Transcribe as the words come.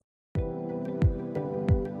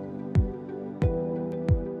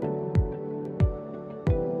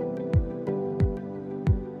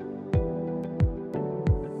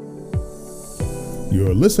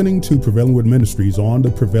You're listening to Prevailing Word Ministries on the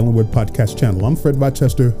Prevailing Word podcast channel. I'm Fred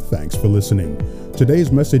Rochester. Thanks for listening.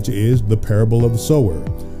 Today's message is the parable of the sower.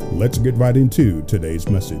 Let's get right into today's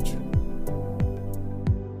message.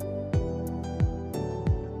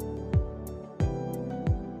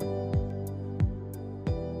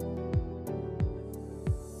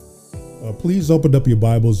 Please open up your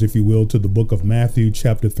Bibles, if you will, to the book of Matthew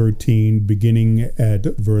chapter 13, beginning at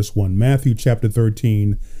verse 1. Matthew chapter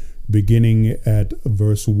 13, beginning at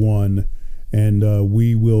verse 1. And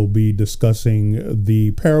we will be discussing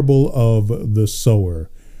the parable of the sower.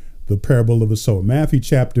 The parable of the sower. Matthew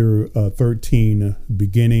chapter 13,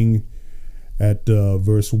 beginning at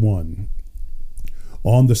verse 1.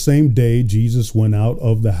 On the same day, Jesus went out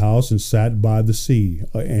of the house and sat by the sea,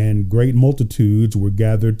 and great multitudes were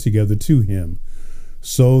gathered together to him,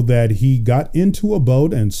 so that he got into a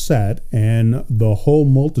boat and sat, and the whole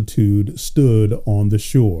multitude stood on the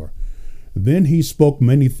shore. Then he spoke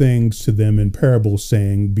many things to them in parables,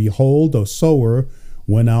 saying, Behold, a sower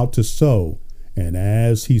went out to sow, and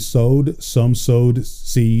as he sowed, some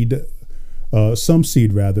seed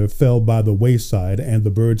fell by the wayside, and the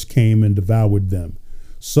birds came and devoured them.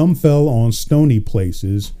 Some fell on stony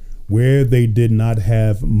places where they did not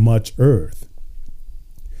have much earth,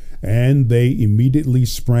 and they immediately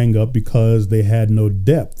sprang up because they had no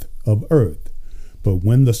depth of earth. But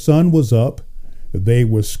when the sun was up, they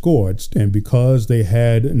were scorched, and because they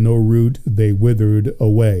had no root, they withered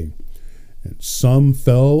away. And some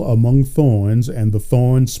fell among thorns, and the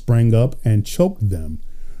thorns sprang up and choked them.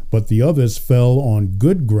 But the others fell on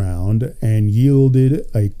good ground and yielded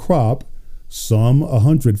a crop, some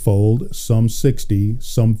 100-fold, some 60,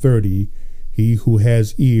 some 30. He who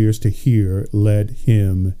has ears to hear, let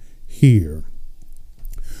him hear.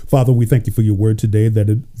 Father, we thank you for your word today,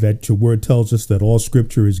 that your word tells us that all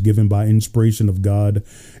scripture is given by inspiration of God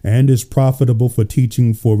and is profitable for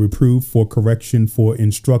teaching, for reproof, for correction, for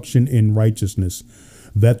instruction in righteousness,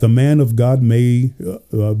 that the man of God may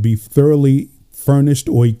be thoroughly furnished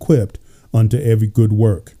or equipped unto every good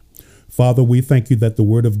work. Father, we thank you that the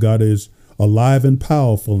word of God is alive and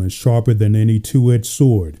powerful and sharper than any two-edged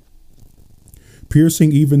sword,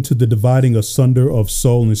 piercing even to the dividing asunder of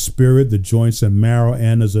soul and spirit, the joints and marrow,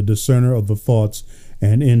 and as a discerner of the thoughts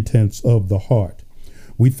and intents of the heart.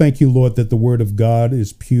 We thank you, Lord, that the word of God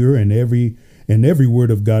is pure, and every word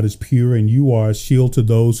of God is pure, and you are a shield to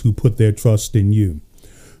those who put their trust in you.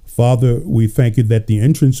 Father, we thank you that the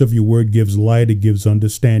entrance of your word gives light, it gives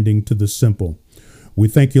understanding to the simple. We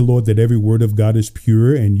thank you, Lord, that every word of God is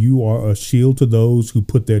pure, and you are a shield to those who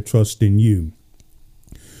put their trust in you.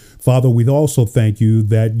 Father, we also thank you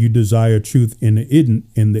that you desire truth in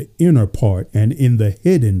the inner part, and in the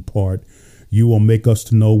hidden part, you will make us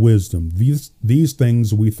to know wisdom. These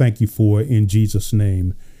things we thank you for in Jesus'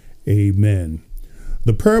 name. Amen.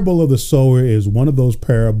 The parable of the sower is one of those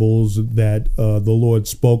parables that the Lord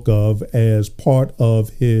spoke of as part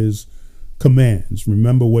of his commands.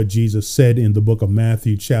 Remember what Jesus said in the book of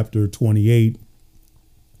Matthew chapter 28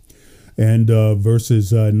 and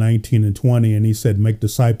verses 19 and 20. And he said, make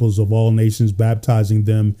disciples of all nations, baptizing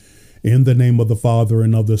them in the name of the Father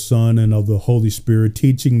and of the Son and of the Holy Spirit,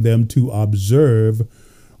 teaching them to observe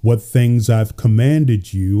what things I've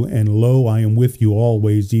commanded you. And lo, I am with you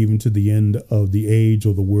always, even to the end of the age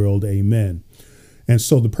or the world. Amen. And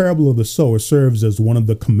so the parable of the sower serves as one of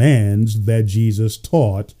the commands that Jesus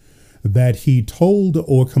taught, that he told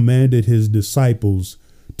or commanded his disciples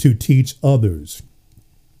to teach others.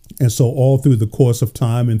 And so all through the course of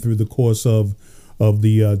time and through the course of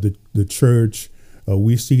the church,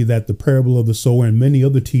 we see that the parable of the sower and many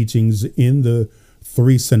other teachings in the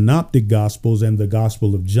three synoptic gospels and the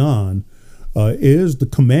gospel of John is the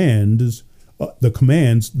commands that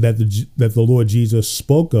the Lord Jesus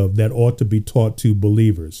spoke of that ought to be taught to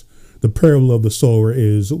believers. The parable of the sower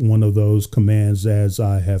is one of those commands, as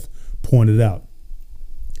I have pointed out.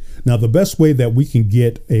 Now, the best way that we can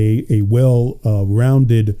get a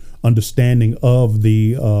well-rounded understanding of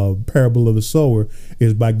the parable of the sower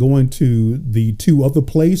is by going to the two other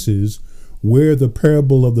places where the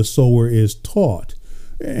parable of the sower is taught.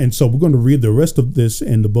 And so we're going to read the rest of this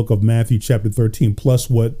in the book of Matthew chapter 13, plus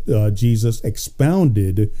what Jesus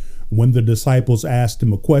expounded when the disciples asked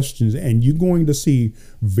him a question, and you're going to see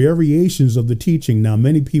variations of the teaching. Now,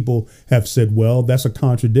 many people have said, well, that's a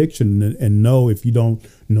contradiction. And no, if you don't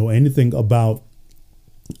know anything about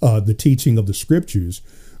the teaching of the scriptures,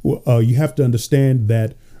 you have to understand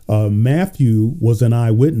that Matthew was an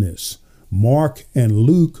eyewitness. Mark and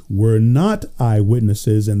Luke were not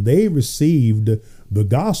eyewitnesses, and they received the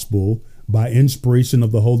gospel by inspiration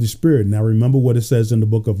of the Holy Spirit. Now, remember what it says in the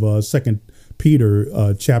book of 2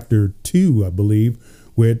 Peter chapter 2, I believe,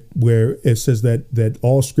 where it says that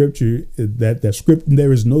all scripture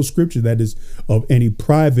there is no scripture that is of any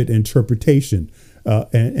private interpretation.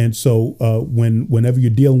 So whenever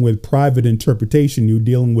you're dealing with private interpretation, you're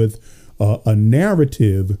dealing with a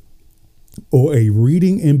narrative or a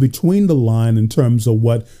reading in between the line in terms of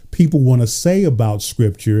what people want to say about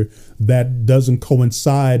scripture that doesn't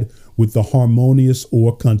coincide with the harmonious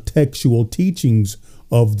or contextual teachings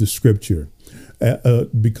of the scripture.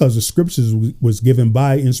 Because the scriptures was given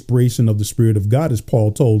by inspiration of the Spirit of God, as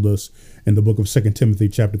Paul told us in the book of 2 Timothy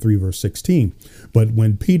chapter 3, verse 16. But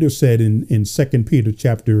when Peter said in 2 Peter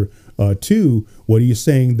chapter 2, what he's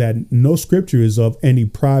saying that no scripture is of any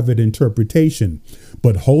private interpretation,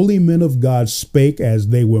 but holy men of God spake as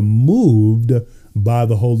they were moved by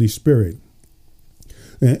the Holy Spirit.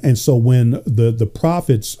 And so when the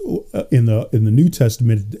prophets in the New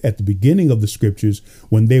Testament at the beginning of the scriptures,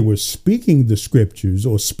 when they were speaking the scriptures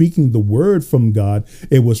or speaking the word from God,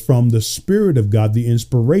 it was from the Spirit of God, the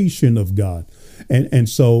inspiration of God. And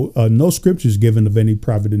so no scripture is given of any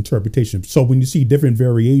private interpretation. So when you see different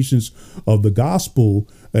variations of the gospel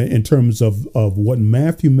in terms of what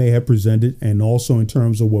Matthew may have presented and also in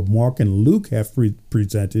terms of what Mark and Luke have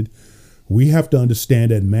presented, we have to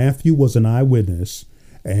understand that Matthew was an eyewitness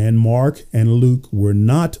and Mark and Luke were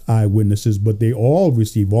not eyewitnesses, but they all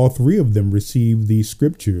three of them received these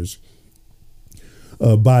scriptures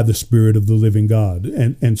by the Spirit of the living God.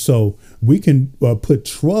 And so we can put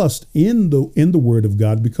trust in the word of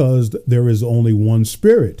God because there is only one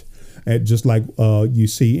Spirit. And just like you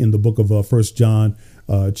see in the book of 1 John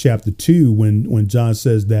chapter 2, when John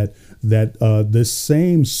says that this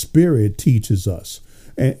same Spirit teaches us.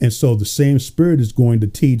 And so the same Spirit is going to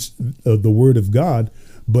teach the word of God.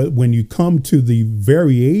 But when you come to the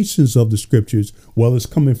variations of the scriptures, well, it's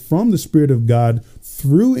coming from the Spirit of God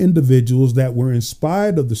through individuals that were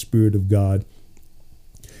inspired of the Spirit of God.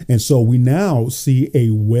 And so we now see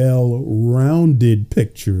a well-rounded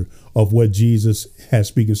picture of what Jesus has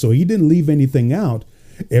spoken. So he didn't leave anything out.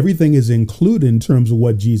 Everything is included in terms of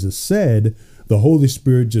what Jesus said. The Holy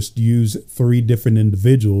Spirit just used three different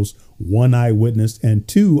individuals, one eyewitness and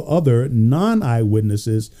two other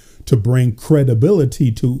non-eyewitnesses, to bring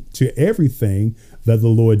credibility to everything that the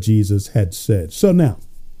Lord Jesus had said. So now,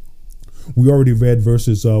 we already read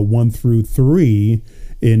verses 1 through 3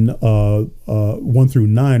 in 1 through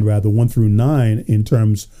 9 in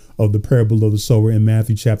terms of the parable of the sower in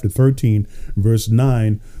Matthew chapter 13, verse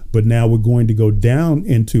 9. But now we're going to go down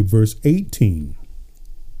into verse 18.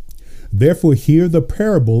 Therefore, hear the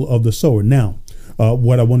parable of the sower. Now,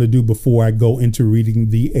 what I want to do before I go into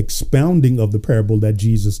reading the expounding of the parable that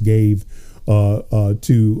Jesus gave to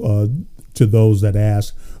those that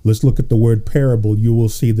ask, let's look at the word parable. You will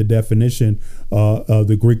see the definition of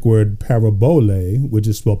the Greek word parabole, which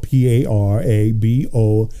is spelled Parabole,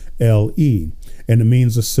 and it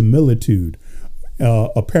means a similitude,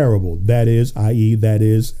 a parable. That is, i.e., that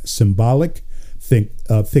is symbolic,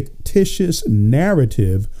 fictitious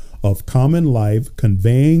narrative of common life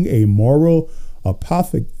conveying a moral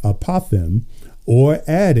apothegm or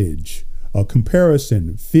adage, a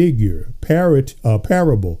comparison, figure,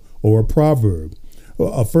 parable, or a proverb.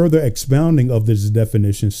 A further expounding of this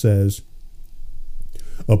definition says,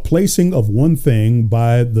 a placing of one thing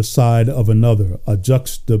by the side of another, a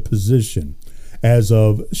juxtaposition, as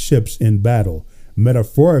of ships in battle.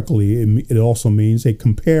 Metaphorically, it also means a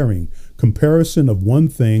comparison of one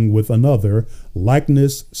thing with another,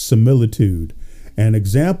 likeness, similitude, an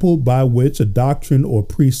example by which a doctrine or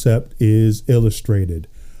precept is illustrated,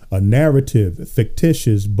 a narrative,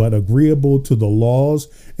 fictitious but agreeable to the laws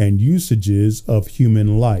and usages of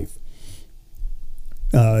human life.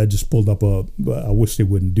 I just pulled up I wish they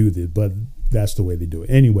wouldn't do this, but that's the way they do it.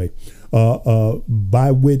 Anyway,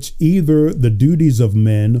 by which either the duties of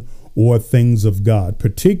men or things of God,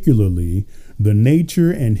 particularly the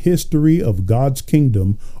nature and history of God's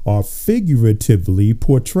kingdom, are figuratively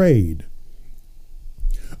portrayed.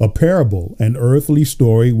 A parable, an earthly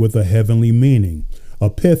story with a heavenly meaning. A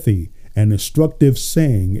pithy, an instructive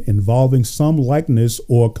saying involving some likeness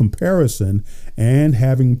or comparison and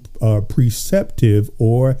having preceptive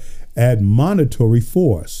or admonitory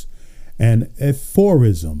force. An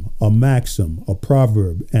aphorism, a maxim, a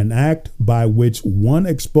proverb, an act by which one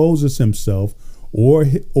exposes himself or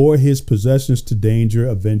his possessions to danger,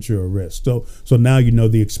 adventure, or risk. So now you know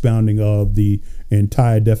the expounding of the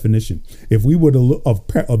entire definition. If we were to look of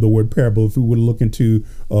the word parable, if we were to look into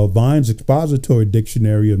Vine's expository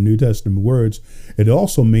dictionary of New Testament words, it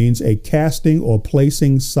also means a casting or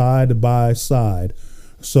placing side by side.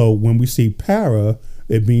 So when we see para,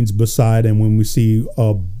 it means beside, and when we see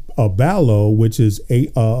balo, which is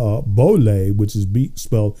bole, which is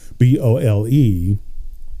spelled bole,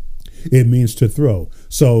 it means to throw.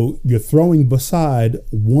 So you're throwing beside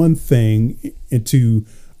one thing to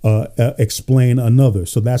explain another.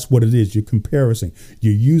 So that's what it is. You're comparison.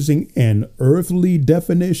 You're using an earthly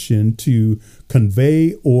definition to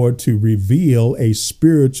convey or to reveal a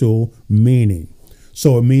spiritual meaning.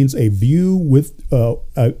 So it means a view with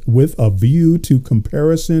a view to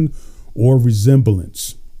comparison or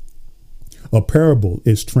resemblance. A parable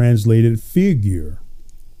is translated figure.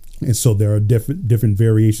 And so there are different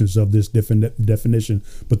variations of this different definition,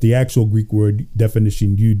 but the actual Greek word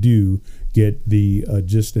definition, you do get the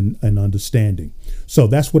just an understanding. So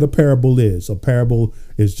that's what a parable is. A parable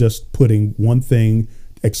is just putting one thing,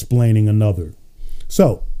 explaining another.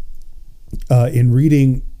 So in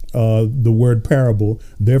reading the word parable,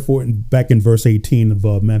 therefore, back in verse 18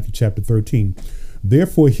 of Matthew chapter 13,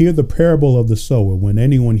 therefore hear the parable of the sower. When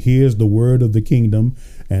anyone hears the word of the kingdom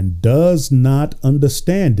and does not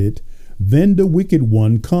understand it, then the wicked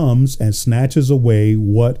one comes and snatches away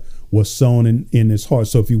what was sown in his heart.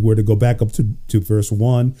 So if you were to go back up to verse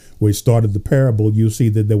 1, where he started the parable, you'll see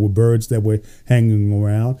that there were birds that were hanging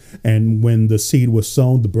around. And when the seed was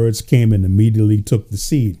sown, the birds came and immediately took the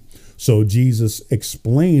seed. So Jesus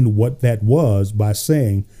explained what that was by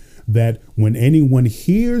saying that when anyone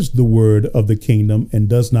hears the word of the kingdom and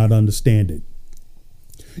does not understand it.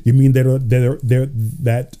 You mean that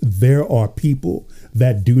there are people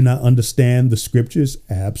that do not understand the scriptures?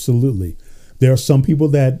 Absolutely. There are some people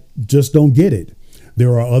that just don't get it.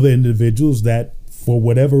 There are other individuals that, for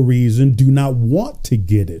whatever reason, do not want to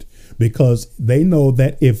get it because they know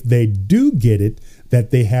that if they do get it,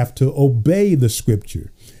 that they have to obey the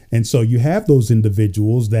scripture. And so you have those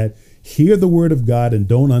individuals that hear the word of God and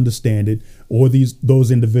don't understand it, or those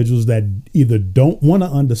individuals that either don't want to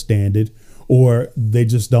understand it or they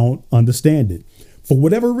just don't understand it for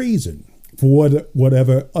whatever reason, for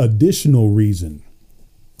whatever additional reason.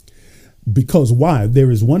 Because why?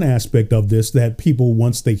 There is one aspect of this that people,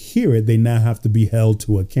 once they hear it, they now have to be held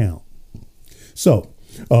to account. So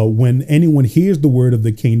when anyone hears the word of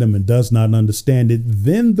the kingdom and does not understand it,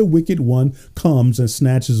 then the wicked one comes and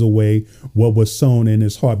snatches away what was sown in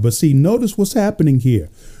his heart. But see, notice what's happening here.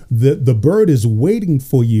 The bird is waiting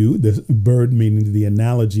for you. The bird meaning the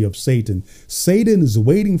analogy of Satan. Satan is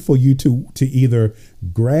waiting for you to either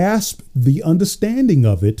grasp the understanding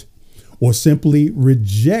of it or simply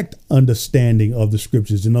reject understanding of the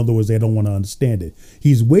scriptures. In other words, they don't want to understand it.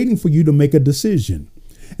 He's waiting for you to make a decision.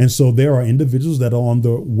 And so there are individuals that are on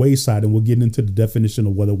the wayside, and we'll get into the definition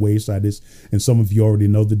of what a wayside is. And some of you already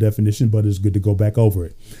know the definition, but it's good to go back over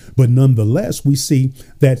it. But nonetheless, we see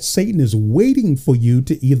that Satan is waiting for you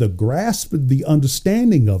to either grasp the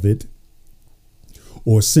understanding of it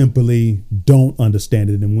or simply don't understand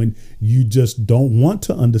it. And when you just don't want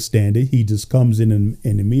to understand it, he just comes in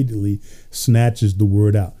and immediately snatches the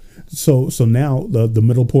word out. So now the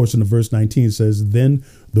middle portion of verse 19 says, then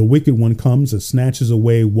the wicked one comes and snatches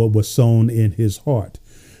away what was sown in his heart.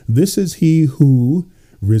 This is he who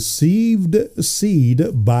received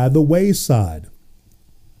seed by the wayside.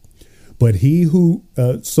 But he who,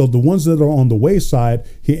 so the ones that are on the wayside,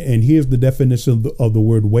 and here's the definition of the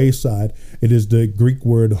word wayside. It is the Greek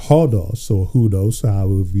word hodos, or hudos,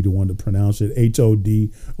 however you want to pronounce it,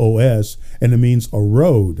 H-O-D-O-S, and it means a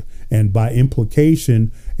road. And by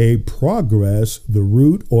implication, a progress, the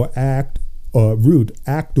route or act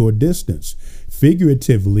or distance.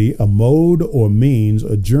 Figuratively, a mode or means,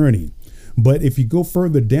 a journey. But if you go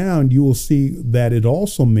further down, you will see that it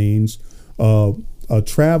also means a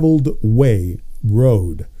traveled way,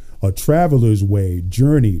 road, a traveler's way,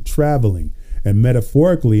 journey, traveling. And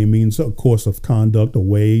metaphorically, it means a course of conduct, a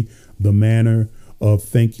way, the manner of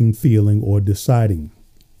thinking, feeling, or deciding.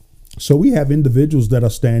 So we have individuals that are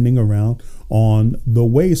standing around on the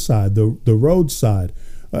wayside, the roadside.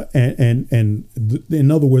 And in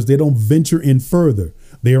other words, they don't venture in further.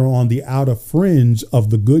 They are on the outer fringe of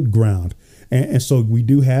the good ground. And so we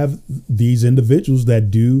do have these individuals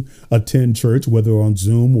that do attend church, whether on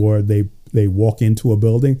Zoom or they walk into a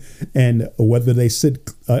building, and whether they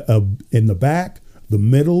sit in the back, the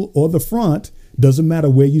middle, or the front, doesn't matter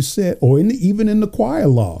where you sit, or even in the choir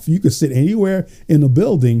loft. You could sit anywhere in a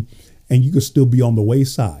building and you could still be on the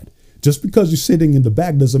wayside. Just because you're sitting in the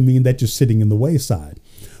back doesn't mean that you're sitting in the wayside.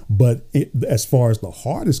 But as far as the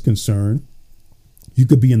heart is concerned, you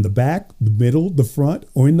could be in the back, the middle, the front,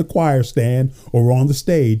 or in the choir stand or on the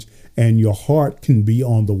stage, and your heart can be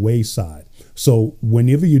on the wayside. So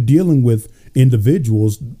whenever you're dealing with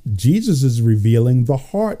individuals, Jesus is revealing the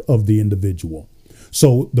heart of the individual.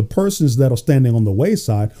 So the persons that are standing on the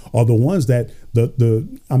wayside are the ones that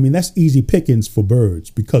that's easy pickings for birds,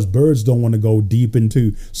 because birds don't want to go deep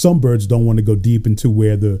into, some birds don't want to go deep into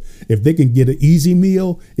where if they can get an easy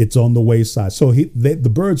meal, it's on the wayside. So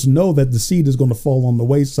the birds know that the seed is going to fall on the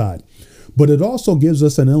wayside. But it also gives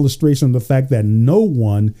us an illustration of the fact that no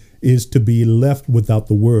one is to be left without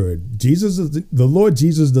the word. The Lord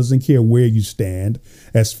Jesus doesn't care where you stand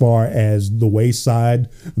as far as the wayside,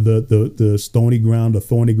 the stony ground, the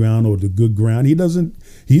thorny ground, or the good ground.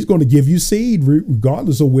 He's going to give you seed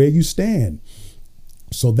regardless of where you stand.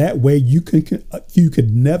 So that way you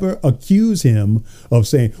could never accuse him of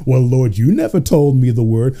saying, well, Lord, you never told me the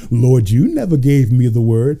word. Lord, you never gave me the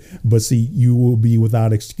word. But see, you will be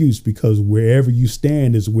without excuse, because wherever you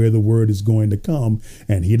stand is where the word is going to come.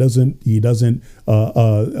 And he doesn't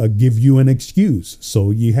give you an excuse.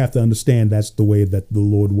 So you have to understand that's the way that the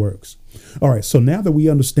Lord works. All right. So now that we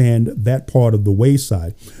understand that part of the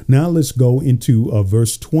wayside, now let's go into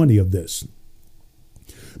verse 20 of this.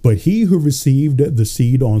 But he who received the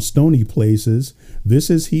seed on stony places, this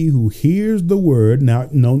is he who hears the word. Now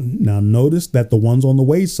notice that the ones on the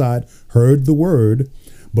wayside heard the word,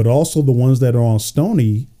 but also the ones that are on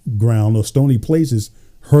stony ground or stony places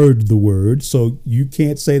heard the word. So you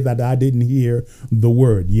can't say that I didn't hear the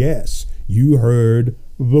word. Yes, you heard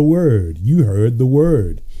the word. You heard the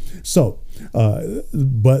word. So,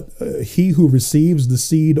 but he who receives the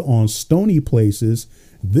seed on stony places,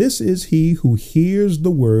 this is he who hears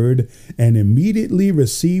the word and immediately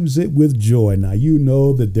receives it with joy. Now, you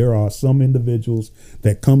know that there are some individuals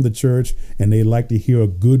that come to church and they like to hear a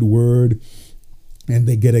good word, and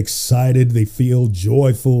they get excited. They feel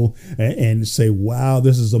joyful and say, wow,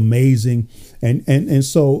 this is amazing. And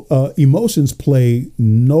so emotions play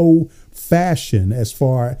no fashion as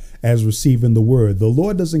far as receiving the word. The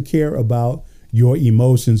Lord doesn't care about your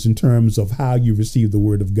emotions in terms of how you receive the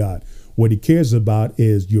word of God. What he cares about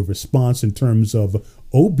is your response in terms of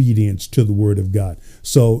obedience to the word of God.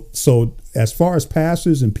 So as far as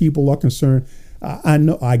pastors and people are concerned,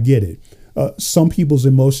 I get it. Some people's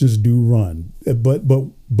emotions do run,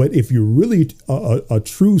 but if you're really a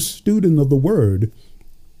true student of the word,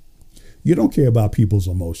 you don't care about people's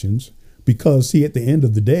emotions, because see, at the end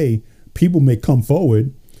of the day, people may come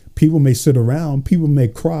forward, people may sit around, people may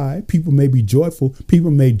cry, people may be joyful,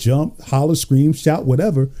 people may jump, holler, scream, shout,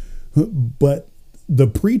 whatever. But the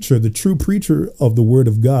preacher, the true preacher of the word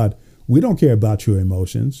of God, we don't care about your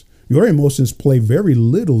emotions. Your emotions play very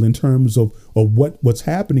little in terms of what's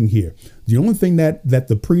happening here. The only thing that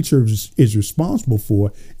the preacher is responsible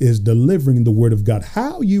for is delivering the word of God.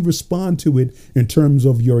 How you respond to it in terms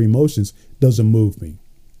of your emotions doesn't move me.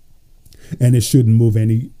 And it shouldn't move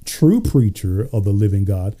any true preacher of the living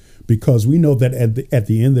God, because we know that at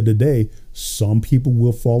the end of the day, some people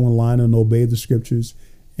will fall in line and obey the scriptures.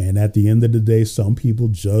 And at the end of the day, some people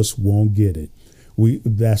just won't get it.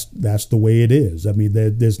 That's the way it is. I mean,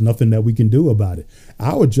 there's nothing that we can do about it.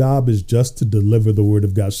 Our job is just to deliver the word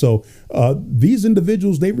of God. So these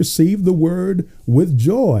individuals, they receive the word with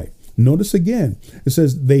joy. Notice again, it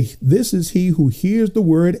says this is he who hears the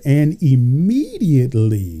word and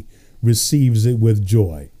immediately receives it with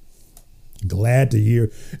joy. Glad to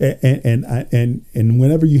hear. And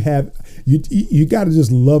whenever you have, you got to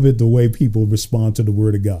just love it, the way people respond to the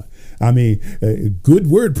word of God. I mean, good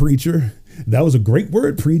word, preacher. That was a great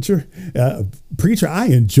word, preacher. Preacher, I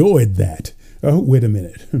enjoyed that. Wait a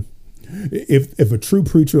minute. If a true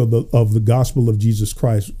preacher of the gospel of Jesus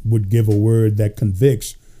Christ would give a word that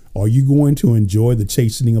convicts, are you going to enjoy the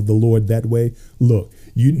chastening of the Lord that way? Look,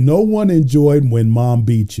 no one enjoyed when mom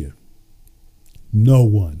beat you. No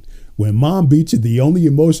one. When mom beats you, the only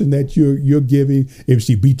emotion that you're giving, if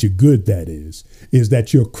she beat you good, that is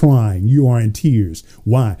that you're crying. You are in tears.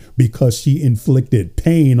 Why? Because she inflicted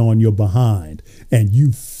pain on your behind, and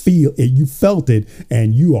you felt it,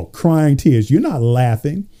 and you are crying tears. You're not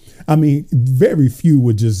laughing. I mean, very few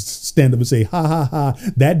would just stand up and say, ha, ha, ha,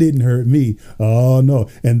 that didn't hurt me. Oh, no.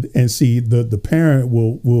 And see, the parent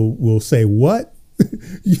will say, what?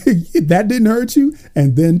 That didn't hurt you?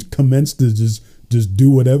 And then commence to just do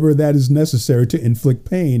whatever that is necessary to inflict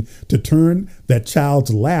pain, to turn that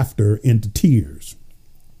child's laughter into tears.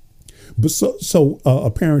 But so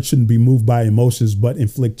a parent shouldn't be moved by emotions, but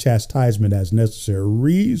inflict chastisement as necessary,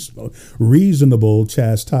 reasonable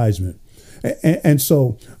chastisement. And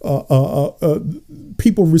so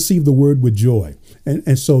people receive the word with joy.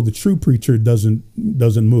 And so the true preacher doesn't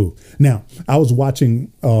move. Now, I was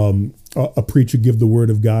watching a preacher give the word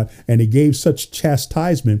of God, and he gave such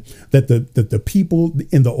chastisement that the people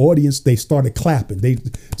in the audience, they started clapping. They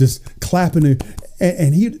just clapping,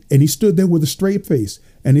 and he stood there with a straight face,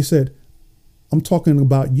 and he said, I'm talking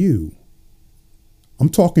about you. I'm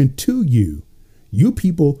talking to you. You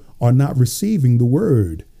people are not receiving the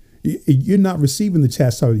word. You're not receiving the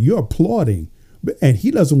chastisement. You're applauding, and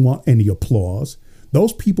he doesn't want any applause.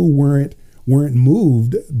 Those people weren't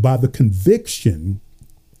moved by the conviction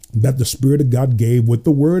that the Spirit of God gave with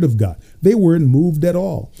the Word of God. They weren't moved at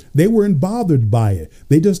all. They weren't bothered by it.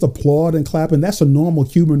 They just applaud and clap, and that's a normal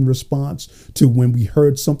human response to when we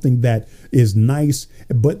heard something that is nice.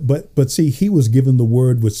 But see, he was given the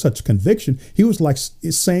word with such conviction. He was like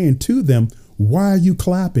saying to them, "Why are you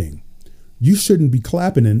clapping? You shouldn't be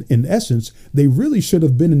clapping." In essence, they really should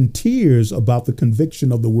have been in tears about the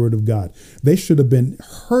conviction of the Word of God. They should have been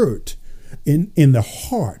hurt in the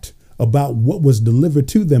heart about what was delivered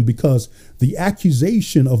to them, because the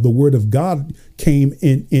accusation of the Word of God came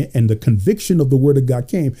in and the conviction of the Word of God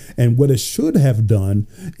came. And what it should have done,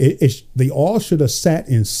 they all should have sat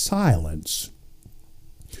in silence,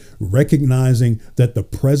 recognizing that the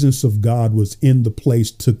presence of God was in the place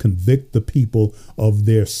to convict the people of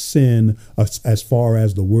their sin as far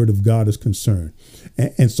as the Word of God is concerned.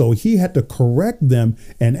 And so he had to correct them.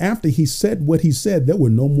 And after he said what he said, there were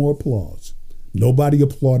no more applause. Nobody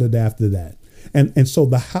applauded after that. And so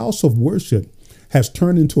the house of worship has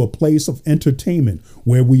turned into a place of entertainment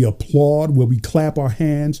where we applaud, where we clap our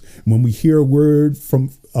hands when we hear a word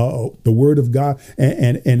from the Word of God,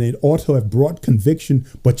 and it ought to have brought conviction,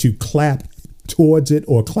 but you clap towards it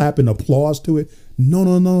or clap in applause to it.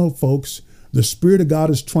 No, folks. The Spirit of God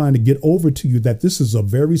is trying to get over to you that this is a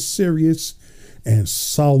very serious and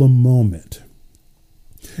solemn moment.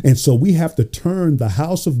 And so we have to turn the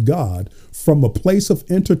house of God from a place of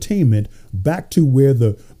entertainment back to where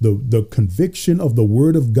the conviction of the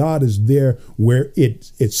Word of God is there, where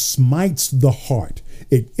it smites the heart.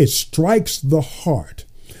 It strikes the heart.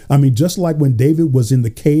 I mean, just like when David was in the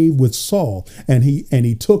cave with Saul and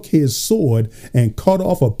he took his sword and cut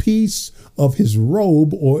off a piece of his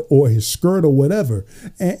robe or his skirt or whatever,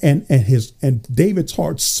 and David's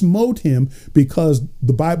heart smote him, because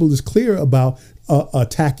the Bible is clear about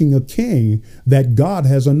attacking a king that God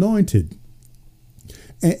has anointed.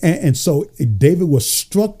 And so David was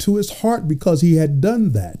struck to his heart because he had done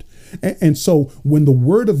that. And so when the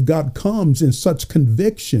Word of God comes in such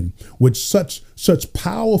conviction, with such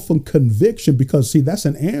powerful conviction, because see, that's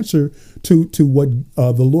an answer to what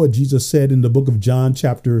the Lord Jesus said in the book of John,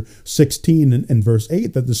 chapter 16 and verse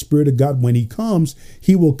 8, that the Spirit of God, when he comes,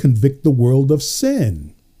 he will convict the world of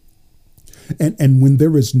sin. And when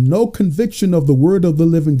there is no conviction of the Word of the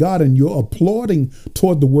living God and you're applauding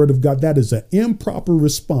toward the Word of God, that is an improper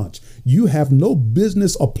response. You have no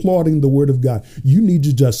business applauding the Word of God. You need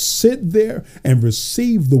to just sit there and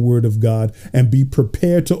receive the Word of God and be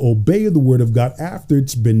prepared to obey the Word of God after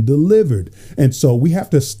it's been delivered. And so we have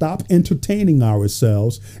to stop entertaining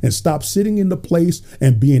ourselves and stop sitting in the place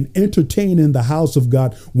and being entertained in the house of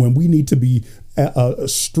God, when we need to be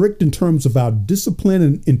strict in terms of our discipline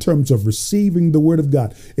and in terms of receiving the Word of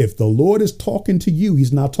God. If the Lord is talking to you,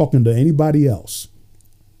 he's not talking to anybody else.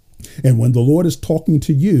 And when the Lord is talking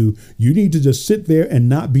to you, you need to just sit there and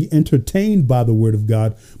not be entertained by the Word of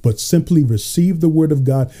God, but simply receive the Word of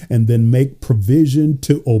God and then make provision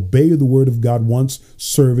to obey the Word of God once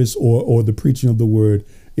service or the preaching of the Word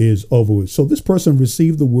is over with. So this person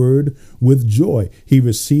received the word with joy. He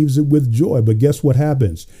receives it with joy. But guess what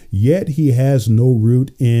happens? Yet he has no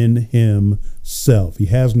root in himself. He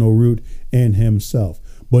has no root in himself,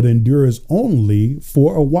 but endures only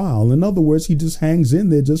for a while. In other words, he just hangs in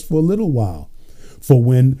there just for a little while. For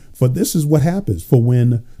this is what happens. For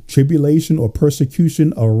when tribulation or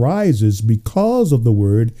persecution arises because of the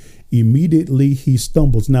word, immediately he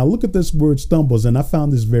stumbles. Now look at this word stumbles, and I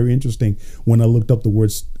found this very interesting when I looked up the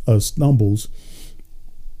word stumbles.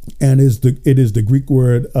 And it is the Greek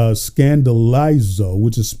word scandalizo,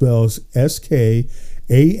 which is spelled Skandalizo.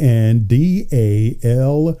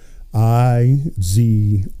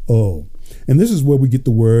 And this is where we get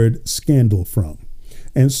the word scandal from.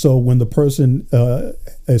 And so when the person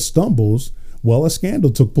stumbles, well, a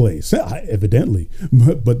scandal took place, evidently.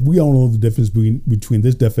 But we all know the difference between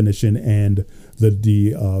this definition and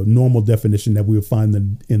the normal definition that we would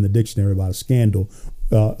find in the dictionary about a scandal.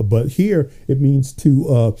 But here it means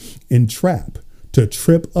to entrap, to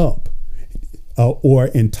trip up, or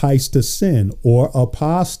entice to sin, or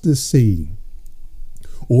apostasy,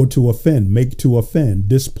 or to offend, make to offend,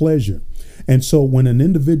 displeasure. And so when an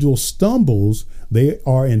individual stumbles, they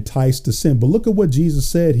are enticed to sin. But look at what Jesus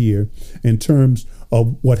said here in terms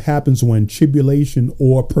of what happens when tribulation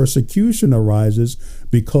or persecution arises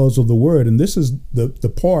because of the word. And this is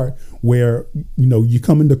the part where, you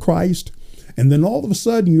come into Christ, and then all of a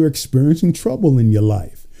sudden you're experiencing trouble in your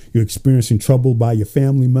life. You're experiencing trouble by your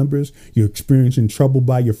family members. You're experiencing trouble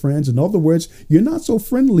by your friends. In other words, you're not so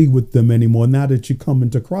friendly with them anymore now that you come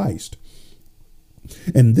into Christ.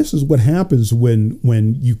 And this is what happens when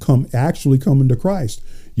you actually come into Christ.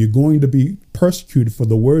 You're going to be persecuted for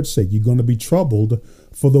the word's sake. You're going to be troubled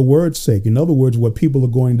for the word's sake. In other words, what people are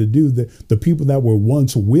going to do, the people that were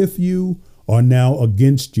once with you are now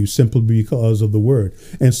against you simply because of the word.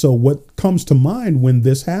 And so what comes to mind when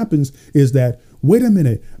this happens is that, wait a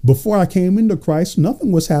minute, before I came into Christ,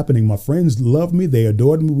 nothing was happening. My friends loved me. They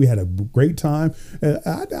adored me. We had a great time.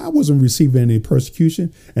 I wasn't receiving any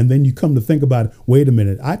persecution. And then you come to think about it. Wait a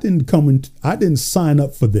minute. I didn't sign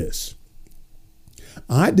up for this.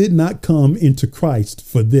 I did not come into Christ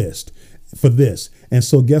for this. And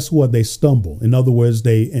so guess what? They stumble. In other words,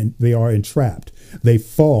 they are entrapped. They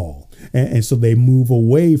fall. And so they move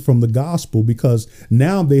away from the gospel because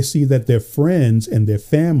now they see that their friends and their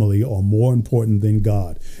family are more important than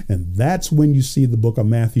God. And that's when you see the book of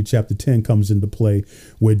Matthew chapter 10 comes into play,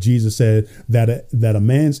 where Jesus said that a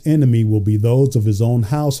man's enemy will be those of his own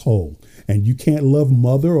household. And you can't love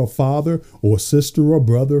mother or father or sister or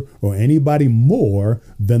brother or anybody more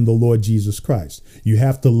than the Lord Jesus Christ. You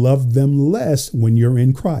have to love them less when you're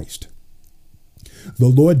in Christ. The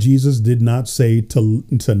Lord Jesus did not say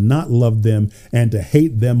to not love them and to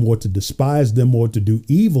hate them or to despise them or to do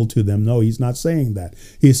evil to them. No, he's not saying that.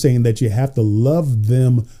 He's saying that you have to love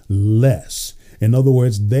them less. In other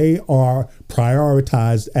words, they are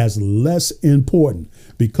prioritized as less important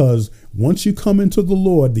because once you come into the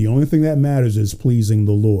Lord, the only thing that matters is pleasing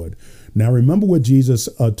the Lord. Now, remember what Jesus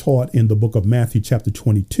taught in the book of Matthew chapter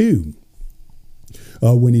 22.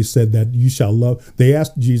 When he said that you shall love, they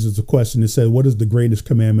asked Jesus a question. They said, what is the greatest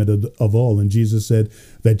commandment of all? And Jesus said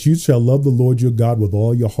that you shall love the Lord your God with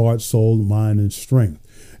all your heart, soul, mind, and strength.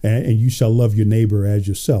 And you shall love your neighbor as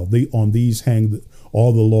yourself. On these hang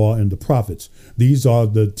all the law and the prophets. These are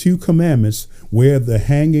the two commandments where the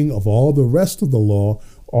hanging of all the rest of the law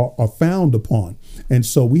are found upon. And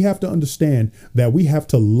so we have to understand that we have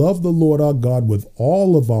to love the Lord our God with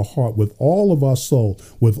all of our heart, with all of our soul,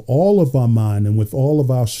 with all of our mind, and with all of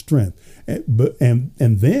our strength. And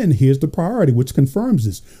then here's the priority, which confirms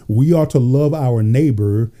this. We are to love our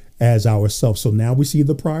neighbor as ourselves. So now we see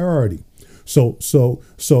the priority. So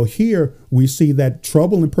here we see that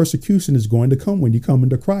trouble and persecution is going to come when you come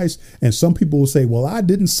into Christ. And some people will say, well, I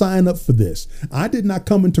didn't sign up for this. I did not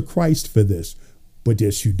come into Christ for this. But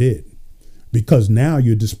yes, you did. Because now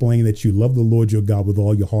you're displaying that you love the Lord your God with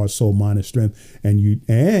all your heart, soul, mind, and strength. And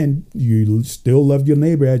you still love your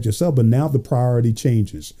neighbor as yourself. But now the priority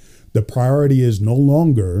changes. The priority is no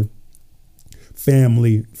longer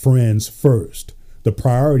family, friends first. The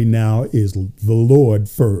priority now is the Lord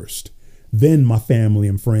first. Then my family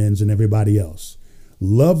and friends and everybody else.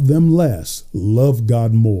 Love them less. Love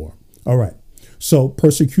God more. All right. So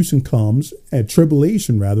persecution comes, and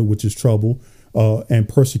tribulation rather, which is trouble, and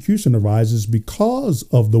persecution arises because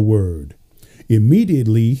of the word.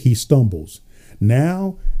 Immediately he stumbles.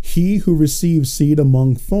 Now he who receives seed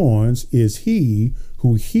among thorns is he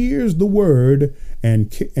who hears the word and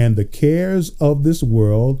the cares of this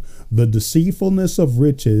world, the deceitfulness of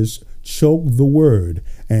riches choke the word,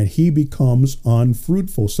 and he becomes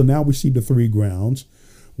unfruitful. So now we see the three grounds: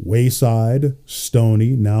 wayside,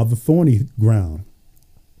 stony, now the thorny ground.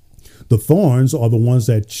 The thorns are the ones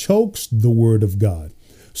that chokes the word of God.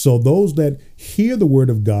 So those that hear the word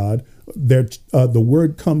of God, the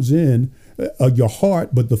word comes in your heart,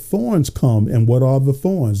 but the thorns come. And what are the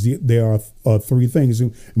thorns? There are three things.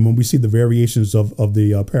 And when we see the variations of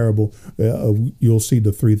the parable, you'll see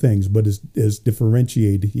the three things, but it's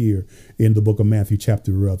differentiated here in the book of Matthew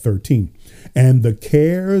chapter 13. And the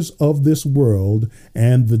cares of this world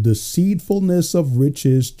and the deceitfulness of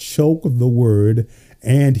riches choke the word,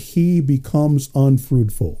 and he becomes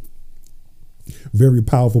unfruitful. Very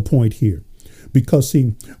powerful point here. Because,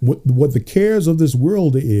 see, what the cares of this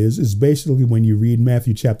world is basically when you read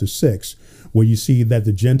Matthew chapter 6, where you see that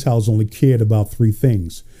the Gentiles only cared about three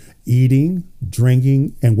things: eating,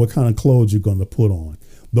 drinking, and what kind of clothes you're going to put on.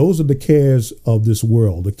 Those are the cares of this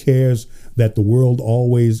world, the cares that the world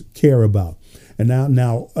always care about. And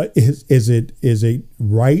now, is it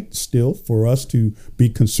right still for us to be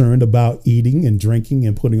concerned about eating and drinking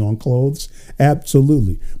and putting on clothes?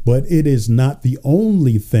 Absolutely. But it is not the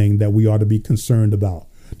only thing that we ought to be concerned about.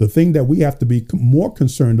 The thing that we have to be more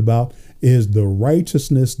concerned about is the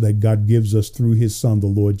righteousness that God gives us through his son, the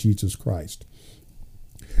Lord Jesus Christ.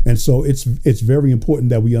 And so it's very important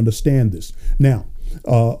that we understand this. Now,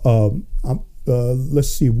 let's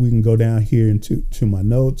see if we can go down here into my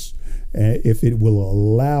notes, if it will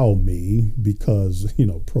allow me, because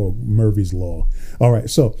pro Murphy's law. All right,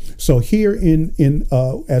 so here in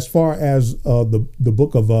as far as the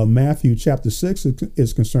book of Matthew chapter 6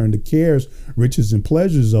 is concerned, the cares, riches, and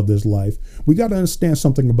pleasures of this life, we got to understand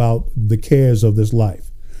something about the cares of this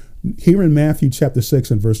life. Here in Matthew chapter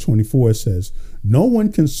 6 and verse 24, it says, "No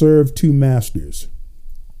one can serve two masters,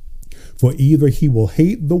 for either he will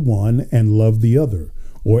hate the one and love the other,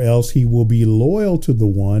 or else he will be loyal to the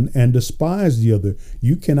one and despise the other.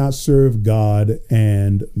 You cannot serve God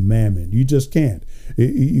and mammon." You just can't.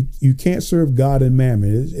 You can't serve God and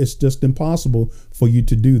mammon. It's just impossible for you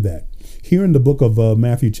to do that. Here in the book of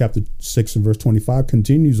Matthew chapter 6 and verse 25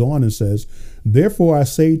 continues on and says, "Therefore I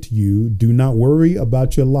say to you, do not worry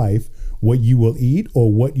about your life, what you will eat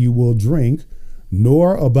or what you will drink,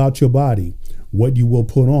 nor about your body, what you will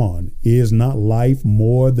put on. Is not life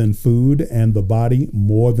more than food, and the body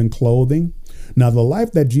more than clothing?" Now, the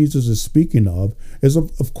life that Jesus is speaking of is,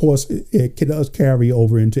 of course, it does carry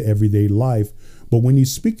over into everyday life. But when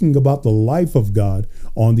he's speaking about the life of God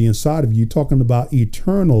on the inside of you, talking about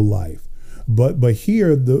eternal life. But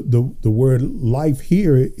here, the word life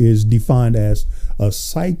here is defined as a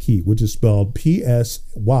psyche, which is spelled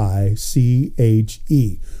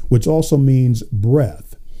Psyche, which also means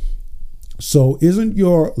breath. So isn't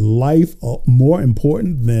your life more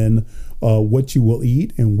important than what you will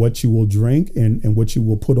eat and what you will drink and what you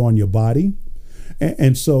will put on your body?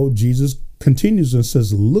 And so Jesus continues and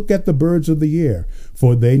says, "Look at the birds of the air,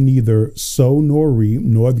 for they neither sow nor reap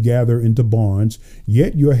nor gather into barns,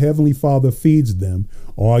 yet your heavenly Father feeds them.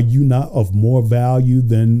 Are you not of more value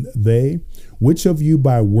than they? Which of you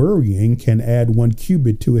by worrying can add 1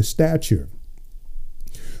 cubit to his stature?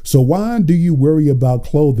 So why do you worry about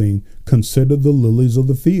clothing? Consider the lilies of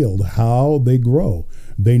the field, how they grow.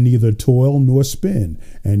 They neither toil nor spin.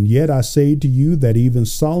 And yet I say to you that even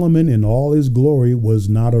Solomon in all his glory was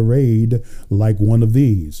not arrayed like one of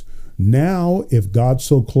these. Now, if God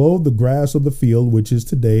so clothed the grass of the field, which is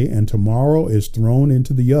today and tomorrow is thrown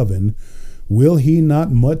into the oven, will he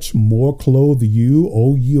not much more clothe you,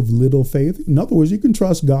 O ye of little faith? In other words, you can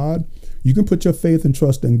trust God. You can put your faith and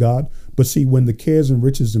trust in God. But see, when the cares and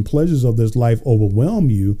riches and pleasures of this life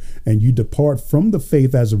overwhelm you and you depart from the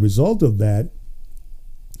faith as a result of that,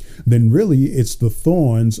 then really it's the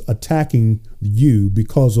thorns attacking you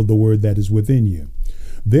because of the word that is within you.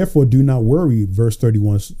 Therefore, do not worry. Verse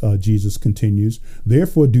 31, Jesus continues,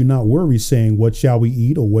 "Therefore, do not worry, saying, what shall we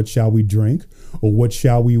eat, or what shall we drink, or what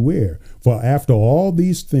shall we wear? For after all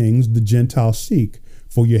these things the Gentiles seek.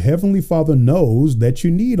 For your heavenly Father knows that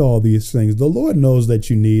you need all these things." The Lord knows that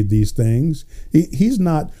you need these things. He's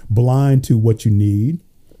not blind to what you need.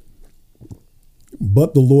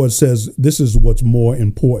 But the Lord says this is what's more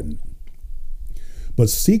important.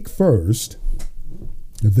 "But seek first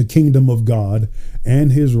the kingdom of God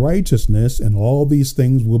and his righteousness, and all these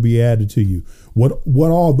things will be added to you." What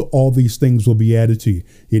all these things will be added to you?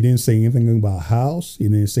 He didn't say anything about house. He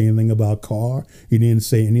didn't say anything about car. He didn't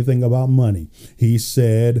say anything about money. He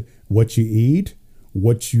said what you eat,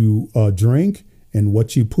 what you drink, and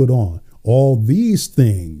what you put on. All these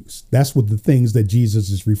things, that's what the things that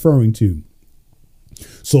Jesus is referring to.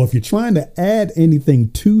 So if you're trying to add anything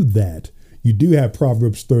to that, you do have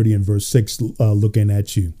Proverbs 30 and verse 6 looking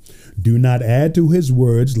at you. "Do not add to his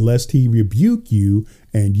words, lest he rebuke you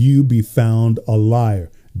and you be found a liar."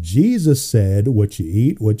 Jesus said what you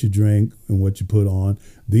eat, what you drink, and what you put on,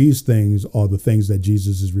 these things are the things that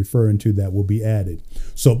Jesus is referring to that will be added.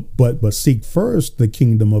 So, but seek first the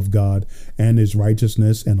kingdom of God and his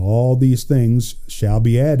righteousness, and all these things shall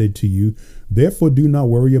be added to you. Therefore, do not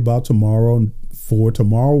worry about tomorrow, for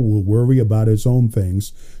tomorrow will worry about its own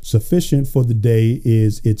things. Sufficient for the day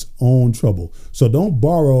is its own trouble. So don't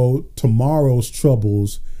borrow tomorrow's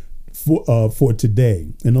troubles for today.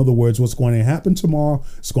 In other words, what's going to happen tomorrow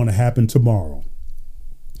is going to happen tomorrow.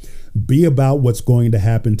 Be about what's going to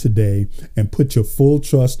happen today and put your full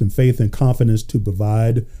trust and faith and confidence to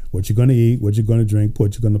provide what you're going to eat, what you're going to drink,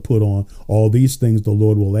 what you're going to put on. All these things the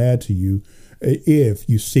Lord will add to you if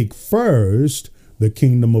you seek first the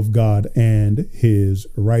kingdom of God and his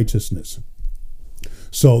righteousness.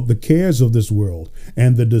 So the cares of this world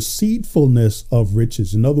and the deceitfulness of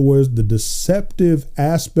riches, in other words, the deceptive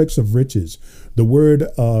aspects of riches. The word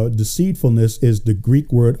deceitfulness is the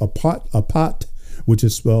Greek word apat, which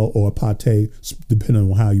is spelled, or apate,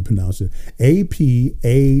 depending on how you pronounce it, apate,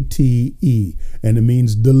 and it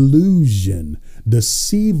means delusion,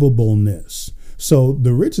 deceivableness. So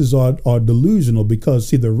the riches are delusional because,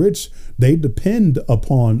 see, the rich, they depend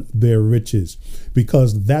upon their riches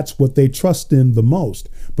because that's what they trust in the most.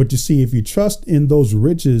 But you see, if you trust in those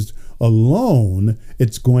riches alone,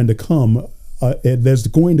 it's going to come. There's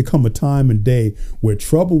going to come a time and day where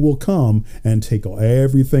trouble will come and take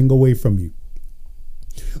everything away from you.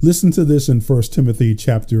 Listen to this in 1 Timothy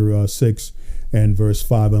chapter 6 and verse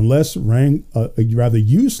 5. Unless rather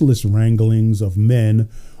useless wranglings of men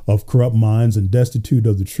of corrupt minds and destitute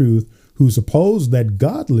of the truth, who suppose that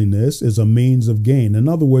godliness is a means of gain. In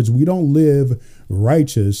other words, we don't live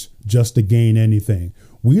righteous just to gain anything.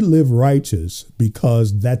 We live righteous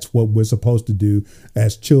because that's what we're supposed to do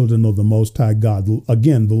as children of the Most High God.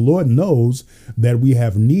 Again, the Lord knows that we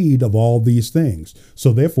have need of all these things.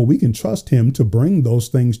 So therefore, we can trust him to bring those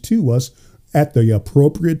things to us at the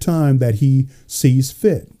appropriate time that he sees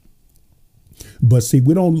fit. But see,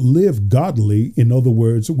 we don't live godly. In other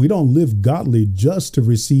words, we don't live godly just to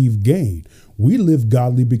receive gain. We live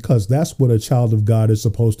godly because that's what a child of God is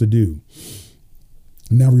supposed to do.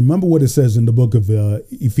 Now, remember what it says in the book of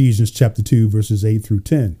Ephesians chapter 2, verses 8 through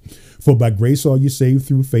 10. For by grace are you saved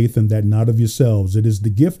through faith, and that not of yourselves. It is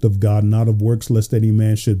the gift of God, not of works, lest any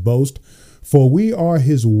man should boast. For we are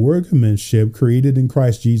his workmanship, created in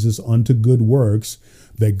Christ Jesus unto good works,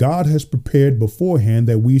 that God has prepared beforehand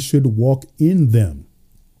that we should walk in them.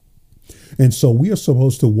 And so we are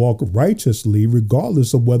supposed to walk righteously,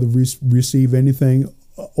 regardless of whether we receive anything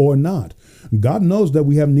or not. God knows that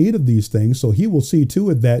we have need of these things, so he will see to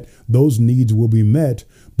it that those needs will be met.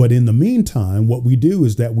 But in the meantime, what we do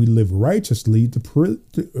is that we live righteously,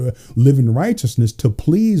 live in righteousness to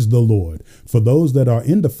please the Lord. For those that are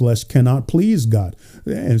in the flesh cannot please God.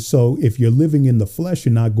 And so if you're living in the flesh,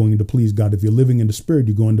 you're not going to please God. If you're living in the spirit,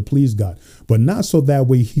 you're going to please God. But not so that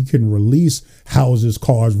way he can release houses,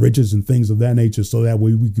 cars, riches, and things of that nature so that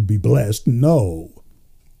way we could be blessed. No.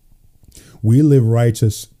 We live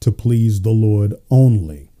righteous to please the Lord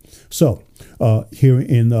only. So here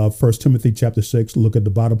in 1 Timothy chapter 6, look at the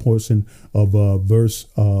bottom portion of verse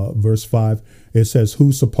 5. It says,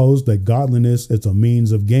 who suppose that godliness is a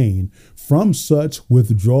means of gain? From such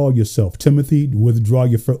withdraw yourself. Timothy, withdraw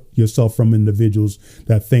yourself from individuals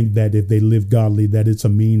that think that if they live godly, that it's a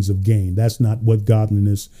means of gain. That's not what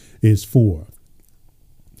godliness is for.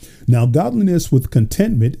 Now, godliness with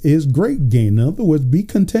contentment is great gain. In other words, be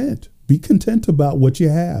content. Be content about what you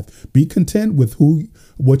have. Be content with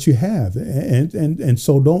what you have, and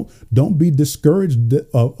so don't be discouraged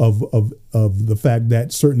of the fact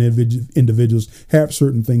that certain individuals have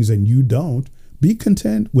certain things and you don't. Be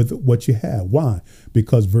content with what you have. Why?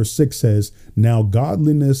 Because verse 6 says, "Now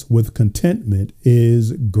godliness with contentment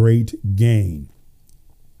is great gain."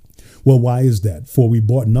 Well, why is that? For we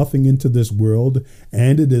brought nothing into this world,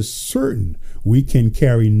 and it is certain we can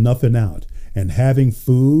carry nothing out. And having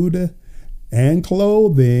food and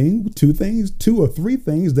clothing, two or three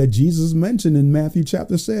things that Jesus mentioned in Matthew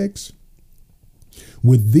chapter 6.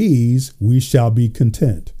 With these we shall be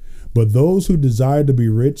content. But those who desire to be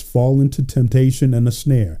rich fall into temptation and a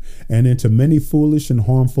snare, and into many foolish and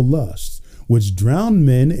harmful lusts, which drown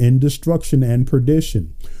men in destruction and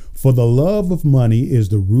perdition. For the love of money is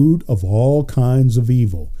the root of all kinds of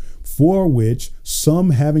evil, for which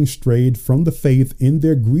some, having strayed from the faith in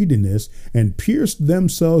their greediness, and pierced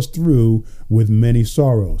themselves through with many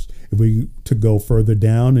sorrows. If we to go further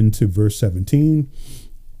down into verse 17,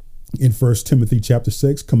 in 1 Timothy chapter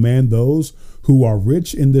 6, command those who are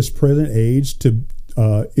rich in this present age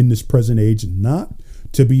not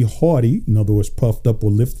to be haughty, in other words, puffed up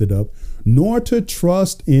or lifted up, nor to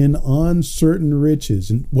trust in uncertain riches.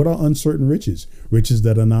 And what are uncertain riches? Riches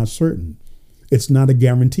that are not certain. It's not a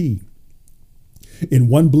guarantee. In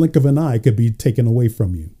one blink of an eye, it could be taken away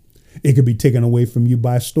from you. It could be taken away from you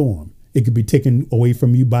by a storm. It could be taken away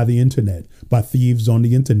from you by the internet, by thieves on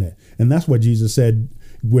the internet. And that's what Jesus said,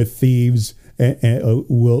 where thieves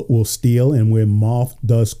will steal and where moth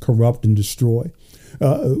does corrupt and destroy.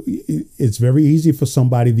 It's very easy for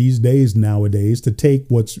somebody these days nowadays to take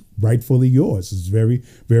what's rightfully yours. It's very,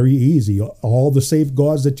 very easy. All the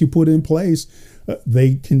safeguards that you put in place,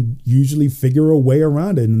 they can usually figure a way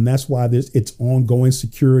around it. And that's why it's ongoing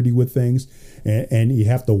security with things. And you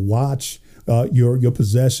have to watch your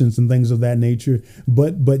possessions and things of that nature.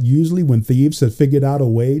 But usually when thieves have figured out a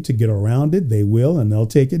way to get around it, they will, and they'll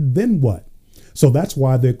take it. Then what? So that's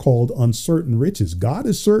why they're called uncertain riches. God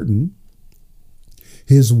is certain.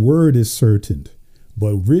 His word is certain,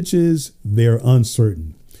 but riches, they're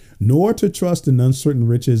uncertain. Nor to trust in uncertain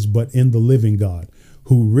riches, but in the living God,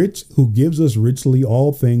 who gives us richly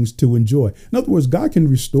all things to enjoy. In other words, God can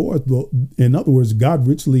restore. In other words, God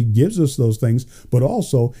richly gives us those things. But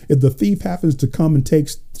also, if the thief happens to come and take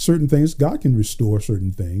certain things, God can restore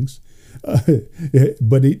certain things.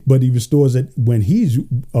 But he restores it when he's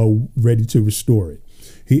ready to restore it.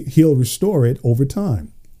 He'll restore it over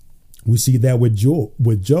time. We see that with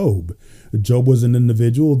Job. Job was an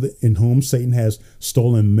individual in whom Satan has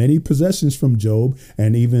stolen many possessions from Job,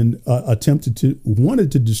 and even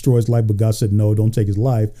wanted to destroy his life, but God said, no, don't take his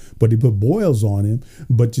life. But he put boils on him.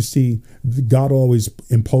 But you see, God always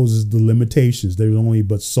imposes the limitations. There's only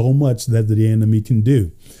but so much that the enemy can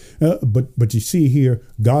do. But you see here,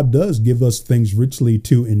 God does give us things richly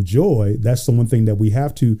to enjoy. That's the one thing that we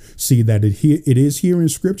have to see, that it is here in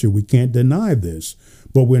Scripture. We can't deny this,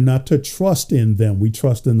 but we're not to trust in them. We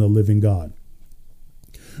trust in the living God.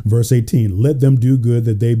 Verse 18, let them do good,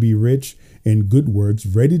 that they be rich in good works,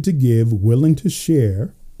 ready to give, willing to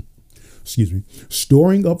share,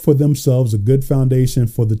 storing up for themselves a good foundation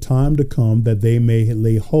for the time to come, that they may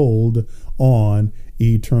lay hold on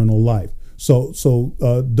eternal life. So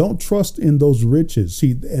don't trust in those riches.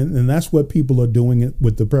 See, and that's what people are doing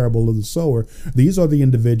with the parable of the sower. These are the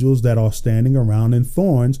individuals that are standing around in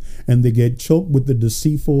thorns, and they get choked with the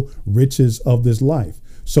deceitful riches of this life.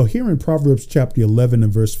 So here in Proverbs chapter 11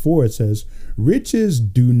 and verse 4, it says, riches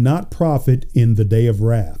do not profit in the day of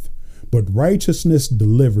wrath, but righteousness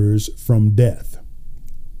delivers from death.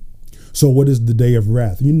 So what is the day of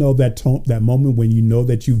wrath? You know, that moment when you know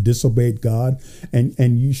that you've disobeyed God,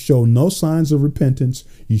 and you show no signs of repentance.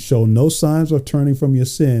 You show no signs of turning from your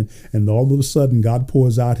sin. And all of a sudden God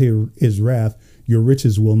pours out his wrath. Your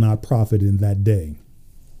riches will not profit in that day.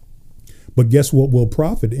 But guess what will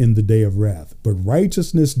profit in the day of wrath? But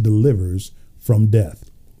righteousness delivers from death.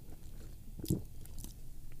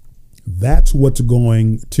 That's what's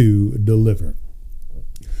going to deliver.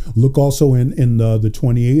 Look also in the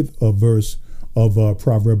 28th verse of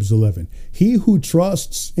Proverbs 11. He who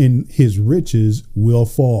trusts in his riches will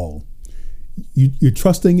fall. You're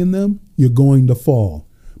trusting in them, you're going to fall.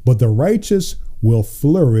 But the righteous will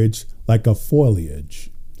flourish like a foliage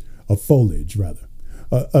rather.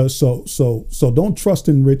 So don't trust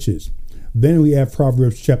in riches. Then we have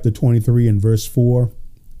Proverbs chapter 23 and verse 4.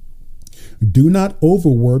 Do not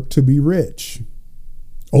overwork to be rich.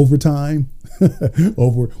 Overtime.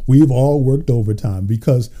 We've all worked overtime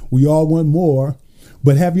because we all want more.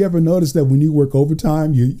 But have you ever noticed that when you work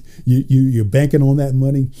overtime, you're banking on that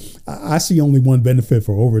money? I see only one benefit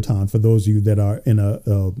for overtime for those of you that are in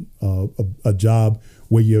a job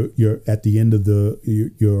where you're at the end of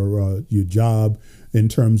your job in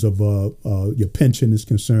terms of your pension is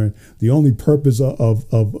concerned. The only purpose of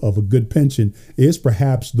a good pension is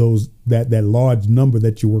perhaps that large number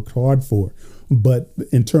that you worked hard for. But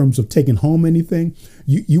in terms of taking home anything,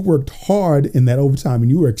 you worked hard in that overtime and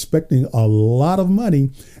you were expecting a lot of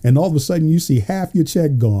money. And all of a sudden you see half your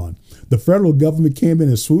check gone. The federal government came in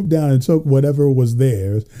and swooped down and took whatever was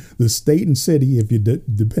theirs. The state and city, if you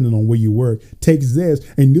depending on where you work, takes theirs.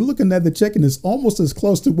 And you're looking at the check and it's almost as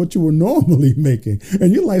close to what you were normally making.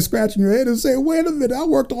 And you're like scratching your head and saying, wait a minute, I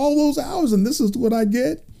worked all those hours and this is what I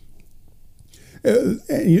get. And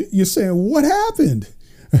you're saying, what happened?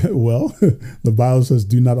 Well, the Bible says,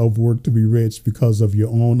 do not overwork to be rich, because of your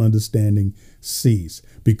own understanding cease.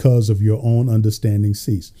 Because of your own understanding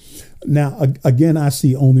cease. Now, again, I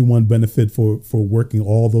see only one benefit for working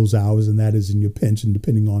all those hours, and that is in your pension,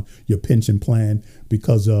 depending on your pension plan,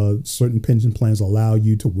 because certain pension plans allow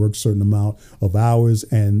you to work certain amount of hours,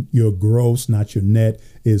 and your gross, not your net,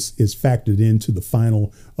 is factored into the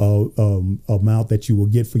final amount that you will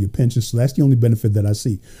get for your pension. So that's the only benefit that I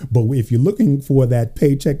see. But if you're looking for that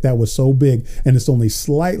paycheck that was so big and it's only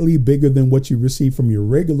slightly bigger than what you receive from your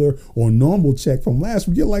regular or normal check from last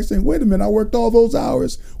week, you're like saying, wait a minute, I worked all those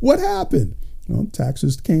hours. What happened? Well,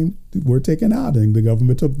 taxes were taken out and the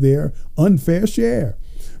government took their unfair share.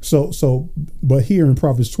 But here in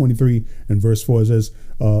Proverbs 23 and verse 4, it says,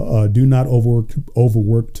 do not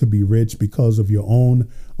overwork to be rich, because of your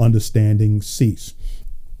own understanding cease.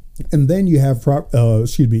 And then you have,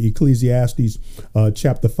 Ecclesiastes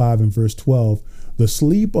chapter 5 and verse 12. The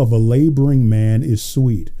sleep of a laboring man is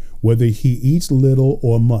sweet, whether he eats little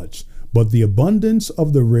or much, but the abundance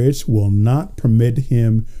of the rich will not permit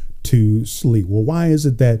him to sleep. Well, why is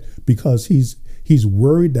it that? Because he's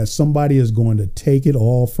worried that somebody is going to take it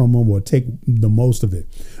all from him or take the most of it.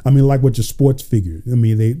 I mean, like with your sports figure. I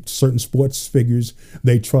mean, certain sports figures,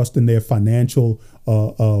 they trust in their financial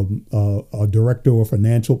director or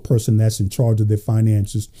financial person that's in charge of their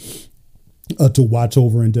finances. to watch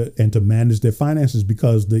over and to manage their finances,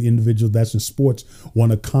 because the individual that's in sports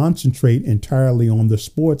want to concentrate entirely on the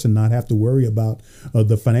sports and not have to worry about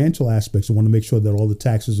the financial aspects. They want to make sure that all the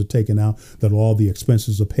taxes are taken out, that all the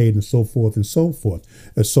expenses are paid, and so forth and so forth,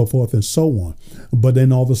 and so forth and so on. But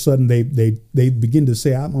then all of a sudden they begin to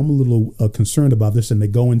say, I'm a little concerned about this, and they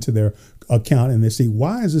go into their account and they say,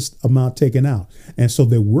 why is this amount taken out? And so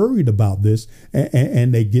they're worried about this,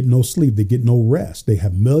 and they get no sleep, they get no rest. They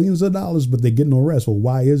have millions of dollars, but they get no rest. Well,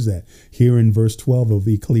 why is that? Here in verse 12 of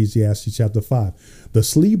Ecclesiastes chapter 5, the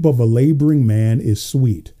sleep of a laboring man is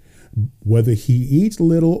sweet, whether he eats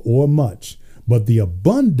little or much, but the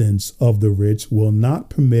abundance of the rich will not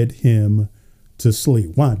permit him to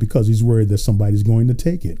sleep. Why? Because he's worried that somebody's going to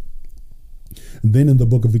take it. Then in the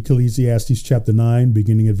book of Ecclesiastes chapter 9,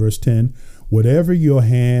 beginning at verse 10, whatever your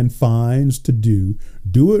hand finds to do,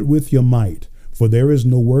 do it with your might. For there is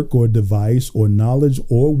no work or device or knowledge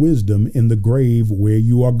or wisdom in the grave where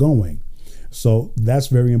you are going. So that's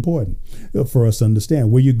very important for us to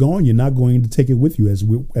understand. Where you're going, you're not going to take it with you, as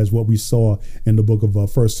what we saw in the book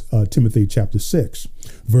of First Timothy chapter 6.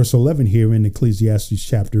 Verse 11 here in Ecclesiastes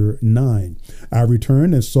chapter 9. I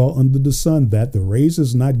returned and saw under the sun that the race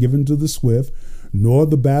is not given to the swift, nor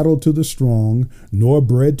the battle to the strong, nor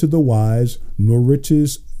bread to the wise, nor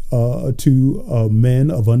riches to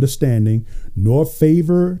men of understanding, nor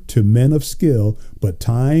favor to men of skill, but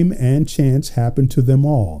time and chance happen to them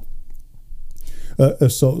all.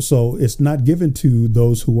 So it's not given to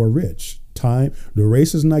those who are rich. The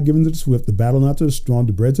race is not given to the swift, the battle not to the strong,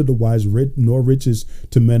 the bread to the wise, nor riches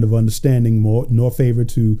to men of understanding, nor favor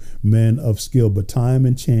to men of skill, but time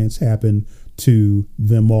and chance happen to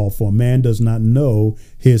them all. For a man does not know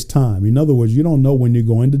his time. In other words, you don't know when you're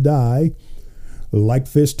going to die. Like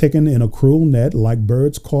fish taken in a cruel net, like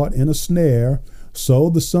birds caught in a snare, so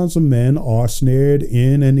the sons of men are snared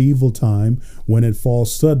in an evil time when it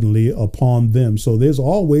falls suddenly upon them. So there's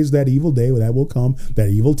always that evil day that will come, that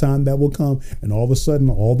evil time that will come, and all of a sudden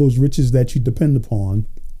all those riches that you depend upon,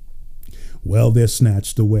 well, they're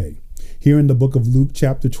snatched away. Here in the book of Luke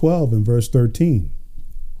chapter 12 and verse 13,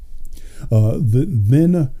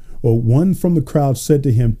 then one from the crowd said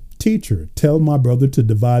to him, Teacher, tell my brother to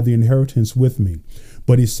divide the inheritance with me.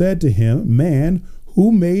 But he said to him, Man,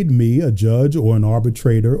 who made me a judge or an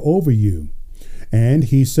arbitrator over you? And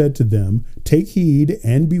he said to them, Take heed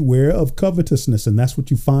and beware of covetousness. And that's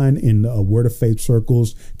what you find in Word of Faith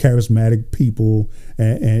circles, charismatic people,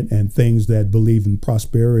 and things that believe in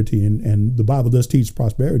prosperity. And the Bible does teach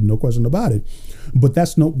prosperity, no question about it. But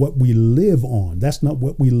that's not what we live on. That's not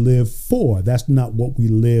what we live for. That's not what we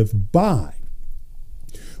live by.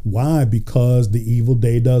 Why? Because the evil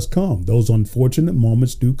day does come. Those unfortunate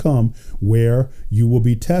moments do come where you will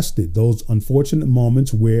be tested. Those unfortunate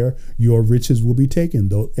moments where your riches will be taken.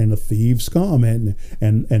 And the thieves come, and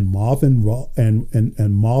moth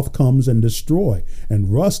comes and destroy,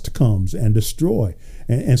 and rust comes and destroy.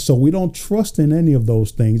 And so we don't trust in any of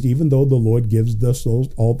those things, even though the Lord gives us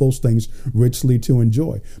all those things richly to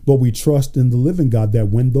enjoy. But we trust in the living God, that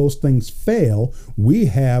when those things fail, we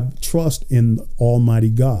have trust in Almighty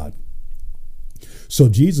God. So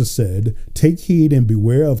Jesus said, Take heed and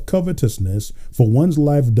beware of covetousness, for one's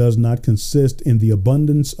life does not consist in the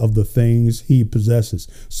abundance of the things he possesses.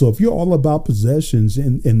 So if you're all about possessions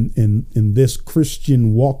in this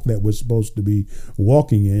Christian walk that we're supposed to be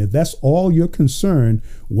walking in, if that's all you're concerned,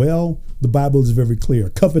 well, the Bible is very clear.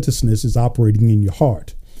 Covetousness is operating in your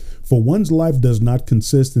heart. For one's life does not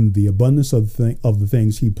consist in the abundance of the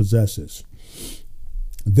things he possesses.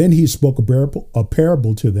 Then he spoke a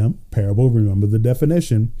parable to them. Parable, remember the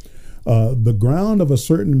definition. The ground of a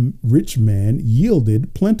certain rich man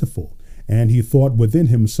yielded plentiful. And he thought within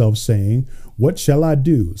himself, saying, What shall I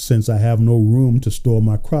do, since I have no room to store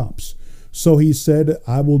my crops? So he said,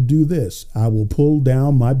 I will do this. I will pull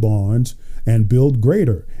down my barns and build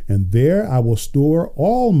greater, and there I will store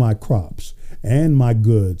all my crops and my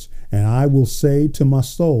goods. And I will say to my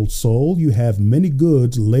soul, Soul, you have many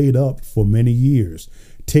goods laid up for many years.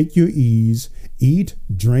 Take your ease, eat,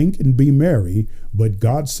 drink, and be merry. But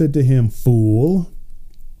God said to him, Fool,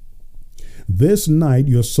 this night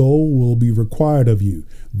your soul will be required of you.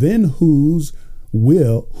 Then who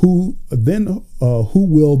will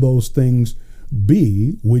those things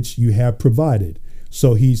be which you have provided?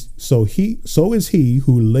 So is he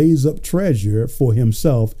who lays up treasure for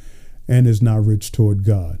himself and is not rich toward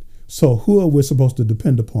God. So who are we supposed to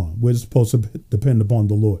depend upon? We're supposed to depend upon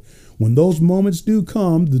the Lord. When those moments do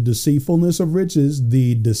come, the deceitfulness of riches,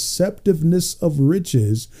 the deceptiveness of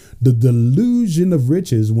riches, the delusion of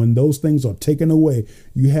riches, when those things are taken away,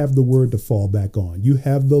 you have the word to fall back on. You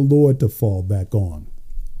have the Lord to fall back on.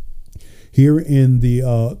 Here in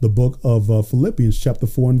the book of Philippians chapter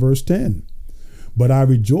 4 and verse 10. But I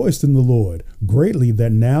rejoiced in the Lord greatly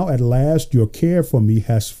that now at last your care for me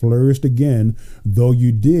has flourished again, though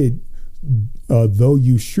you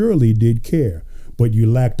surely did care, but you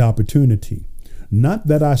lacked opportunity. Not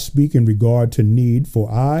that I speak in regard to need,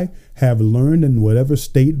 for I have learned in whatever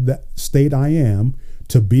state I am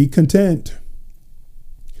to be content.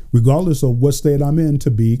 Regardless of what state I'm in,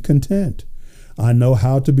 to be content. I know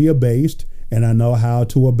how to be abased, and I know how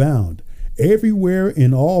to abound. Everywhere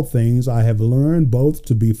in all things I have learned both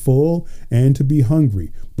to be full and to be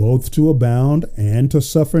hungry, both to abound and to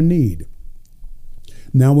suffer need.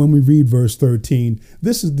 Now, when we read verse 13,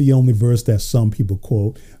 this is the only verse that some people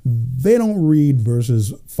quote. They don't read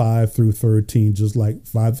verses 5 through 13, just like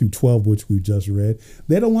 5 through 12, which we just read.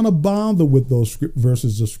 They don't want to bother with those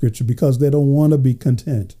verses of scripture because they don't want to be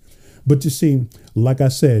content. But you see, like I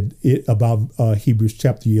said about Hebrews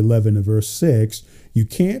chapter 11 and verse 6, you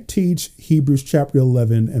can't teach Hebrews chapter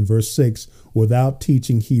 11 and verse 6 without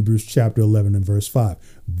teaching Hebrews chapter 11 and verse 5.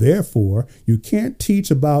 Therefore, you can't teach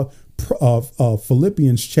about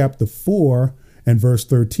Philippians chapter 4 and verse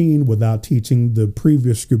 13 without teaching the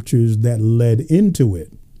previous scriptures that led into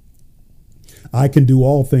it. I can do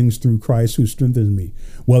all things through Christ who strengthens me.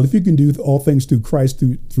 Well, if you can do all things through Christ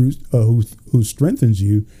who strengthens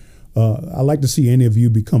you, I'd like to see any of you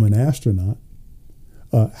become an astronaut.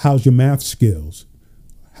 How's your math skills?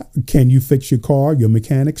 Can you fix your car? Your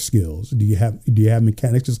mechanic skills? Do you have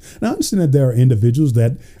mechanic skills? Now, I understand that there are individuals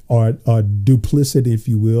that are duplicit, if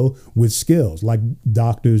you will, with skills, like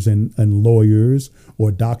doctors and lawyers,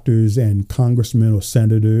 or doctors and congressmen or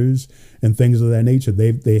senators and things of that nature.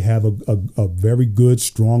 They have a very good,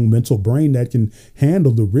 strong mental brain that can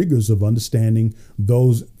handle the rigors of understanding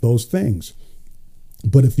those things.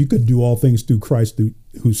 But if you could do all things through Christ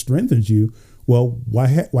who strengthens you, well,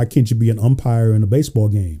 why can't you be an umpire in a baseball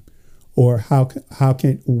game? Or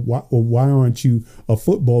why aren't you a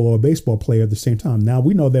football or a baseball player at the same time? Now,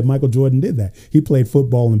 we know that Michael Jordan did that. He played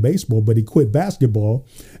football and baseball, but he quit basketball,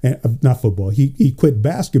 and not football. He quit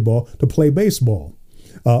basketball to play baseball.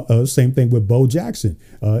 Same thing with Bo Jackson.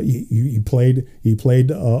 He played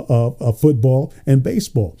football and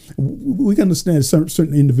baseball. We can understand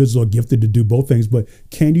certain individuals are gifted to do both things, but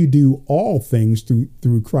can you do all things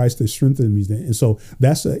through Christ that strengthens me? And so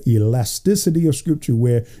that's an elasticity of scripture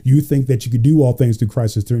where you think that you could do all things through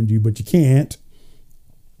Christ that strengthens you, but you can't.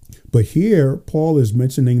 But here, Paul is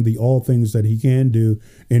mentioning the all things that he can do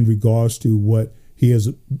in regards to what he is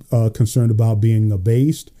concerned about being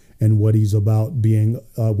abased, and what he's about being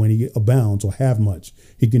when he abounds or have much.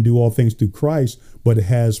 He can do all things through Christ, but it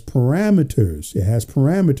has parameters. It has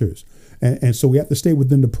parameters. And so we have to stay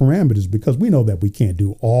within the parameters, because we know that we can't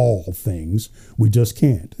do all things. We just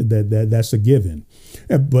can't. That's a given.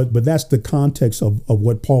 But that's the context of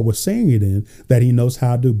what Paul was saying it in, that he knows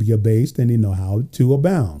how to be abased and he knows how to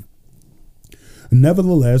abound.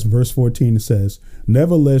 Nevertheless, verse 14 says,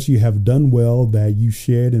 nevertheless, you have done well that you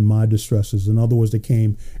shared in my distresses. In other words, they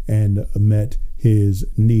came and met his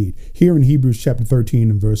need. Here in Hebrews chapter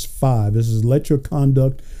 13 and verse 5, this is, let your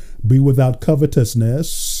conduct be without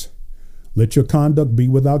covetousness. Let your conduct be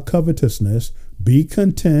without covetousness. Be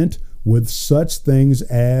content with such things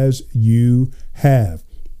as you have.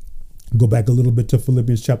 Go back a little bit to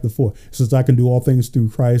Philippians chapter 4. It says, I can do all things through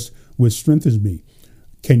Christ which strengthens me.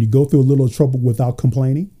 Can you go through a little trouble without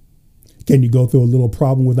complaining? Can you go through a little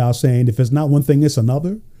problem without saying, if it's not one thing, it's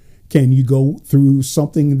another? Can you go through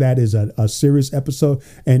something that is a serious episode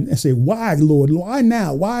and say, why, Lord? Why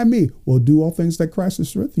now? Why me? Well, do all things that Christ has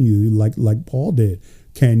strengthened you, like Paul did.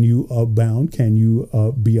 Can you abound? Can you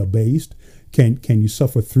be abased? Can you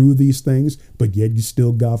suffer through these things, but yet you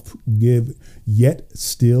still give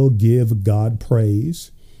God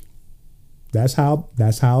praise? That's how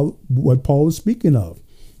what Paul is speaking of.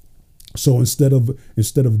 So instead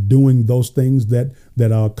of doing those things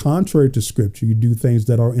that are contrary to Scripture, you do things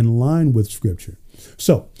that are in line with Scripture.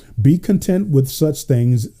 So be content with such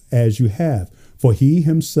things as you have, for he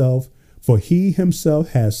himself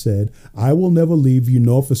has said, I will never leave you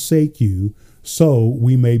nor forsake you. So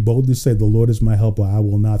we may boldly say, the Lord is my helper. I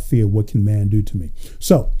will not fear. What can man do to me?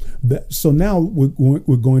 So now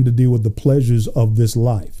we're going to deal with the pleasures of this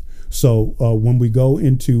life. So when we go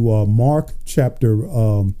into Mark chapter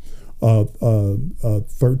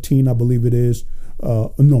 13, I believe it is.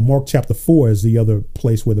 Mark chapter 4 is the other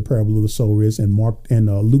place where the parable of the sower is, and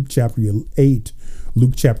Luke chapter 8.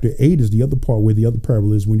 Luke chapter 8 is the other part where the other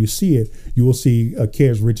parable is. When you see it, you will see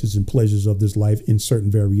cares, riches, and pleasures of this life in certain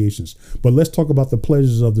variations. But let's talk about the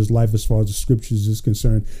pleasures of this life as far as the Scriptures is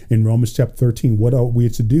concerned. In Romans chapter 13, what are we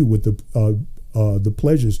to do with the the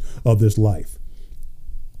pleasures of this life.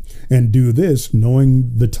 And do this,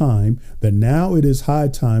 knowing the time, that now it is high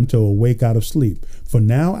time to awake out of sleep. For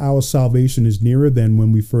now our salvation is nearer than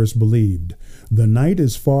when we first believed. The night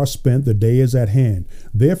is far spent, the day is at hand.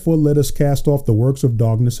 Therefore let us cast off the works of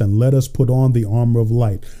darkness, and let us put on the armor of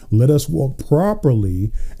light. Let us walk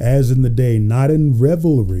properly as in the day, not in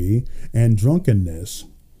revelry and drunkenness,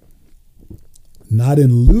 not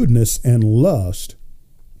in lewdness and lust,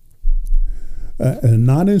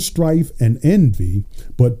 not in strife and envy,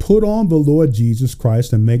 but put on the Lord Jesus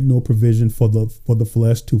Christ and make no provision for the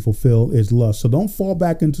flesh to fulfill its lust. So don't fall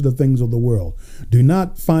back into the things of the world. Do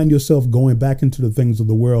not find yourself going back into the things of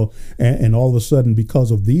the world, and all of a sudden, because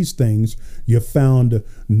of these things, you're found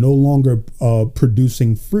no longer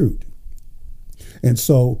producing fruit. And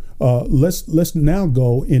so let's now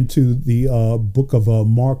go into the book of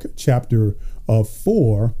Mark chapter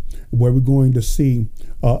 4, where we're going to see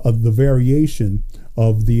the variation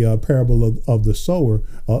of the parable of the sower,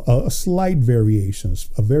 a slight variation,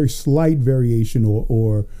 a very slight variation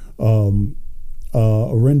or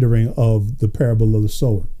a rendering of the parable of the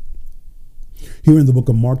sower. Here in the book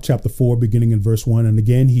of Mark chapter 4, beginning in verse 1, and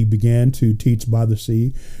again he began to teach by the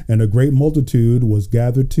sea, and a great multitude was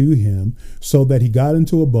gathered to him, so that he got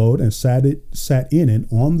into a boat and sat in it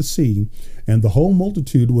on the sea, and the whole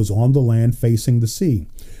multitude was on the land facing the sea.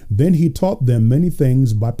 Then he taught them many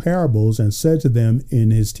things by parables, and said to them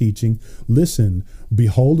in his teaching, Listen,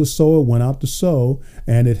 behold, the sower went out to sow,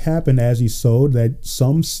 and it happened as he sowed that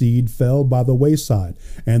some seed fell by the wayside,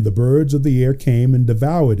 and the birds of the air came and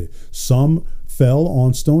devoured it. Some fell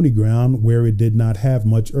on stony ground where it did not have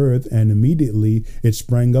much earth, and immediately it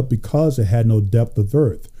sprang up because it had no depth of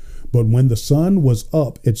earth. But when the sun was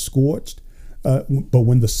up, it was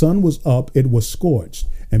scorched,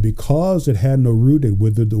 and because it had no root, it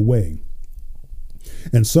withered away.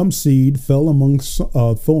 And some seed fell among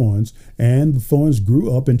thorns, and the thorns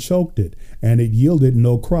grew up and choked it, and it yielded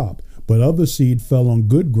no crop. But other seed fell on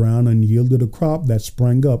good ground and yielded a crop that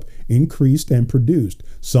sprang up, increased, and produced,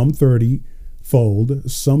 some 30-fold,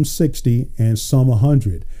 some 60, and some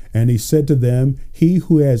 100. And he said to them, He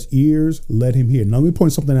who has ears, let him hear. Now, let me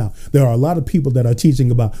point something out. There are a lot of people that are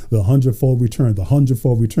teaching about the 100-fold return,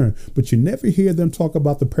 but you never hear them talk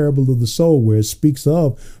about the parable of the sower, where it speaks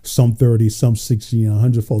of some 30, some 60,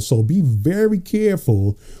 and 100-fold. So be very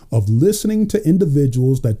careful of listening to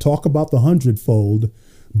individuals that talk about the 100-fold,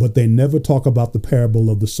 but they never talk about the parable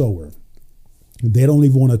of the sower. They don't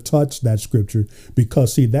even want to touch that scripture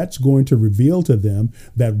because, see, that's going to reveal to them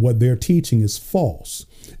that what they're teaching is false.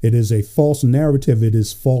 It is a false narrative. It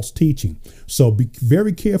is false teaching. So be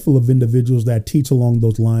very careful of individuals that teach along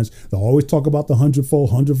those lines. They'll always talk about the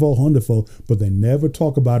 100-fold, but they never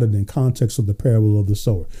talk about it in context of the parable of the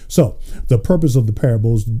sower. So the purpose of the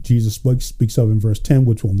parables Jesus speaks of in verse 10,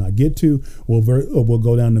 which we'll not get to. We'll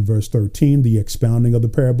go down to verse 13, the expounding of the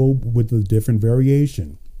parable with the different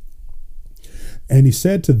variation. And he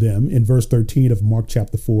said to them in verse 13 of Mark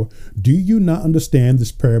chapter 4, Do you not understand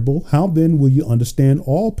this parable? How then will you understand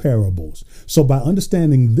all parables? So by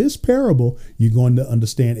understanding this parable, you're going to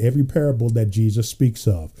understand every parable that Jesus speaks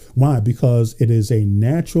of. Why? Because it is a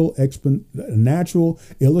natural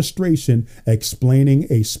illustration explaining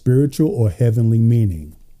a spiritual or heavenly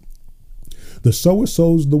meaning. The sower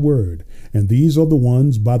sows the word, and these are the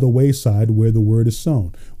ones by the wayside where the word is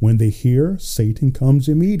sown. When they hear, Satan comes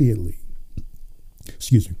immediately.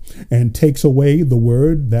 And takes away the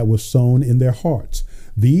word that was sown in their hearts.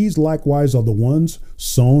 These likewise are the ones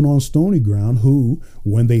sown on stony ground, who,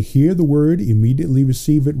 when they hear the word, immediately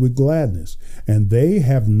receive it with gladness, and they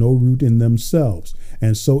have no root in themselves,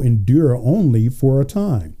 and so endure only for a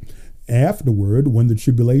time. Afterward, when the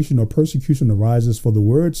tribulation or persecution arises for the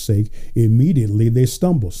word's sake, immediately they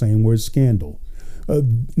stumble. Same word, scandal.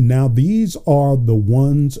 Now these are the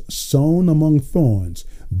ones sown among thorns.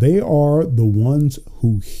 They are the ones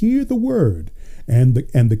who hear the word, and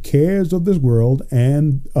the cares of this world,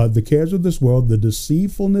 the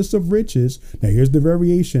deceitfulness of riches. Now here's the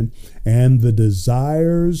variation, and the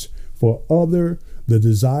desires for other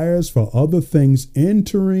things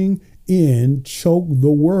entering in choke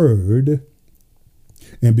the word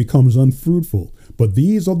and becomes unfruitful. But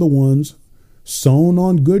these are the ones sown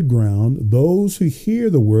on good ground, those who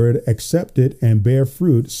hear the word, accept it, and bear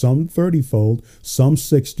fruit, some 30-fold, some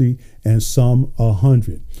 60, and some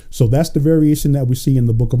 100. So that's the variation that we see in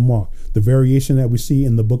the book of Mark, the variation that we see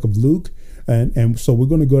in the book of Luke. And so we're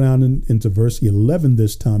going to go down into verse 11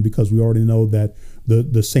 this time, because we already know that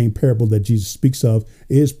the same parable that Jesus speaks of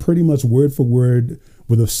is pretty much word for word,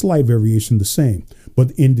 with a slight variation, the same.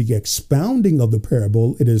 But in the expounding of the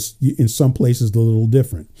parable, it is in some places a little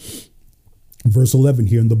different. Verse 11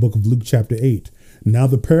 here in the book of Luke chapter 8. Now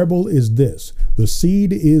the parable is this: the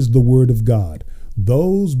seed is the word of God.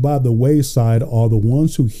 Those by the wayside are the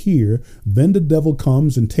ones who hear. Then the devil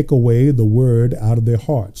comes and take away the word out of their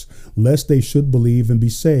hearts, lest they should believe and be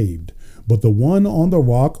saved. But the one on the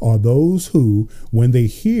rock are those who, when they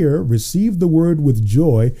hear, receive the word with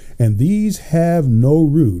joy, and these have no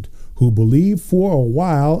root, who believe for a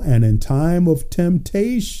while, and in time of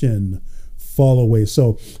temptation fall away.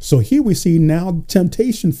 So here we see now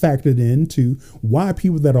temptation factored into why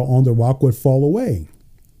people that are on the rock would fall away.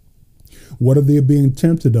 What are they being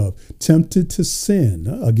tempted of? Tempted to sin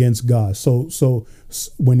against God. So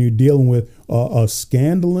when you're dealing with a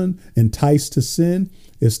scandalon, enticed to sin,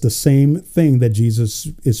 it's the same thing that Jesus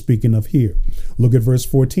is speaking of here. Look at verse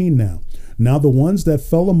 14 now. Now the ones that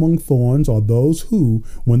fell among thorns are those who,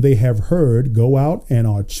 when they have heard, go out and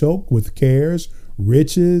are choked with cares,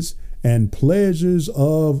 riches, and pleasures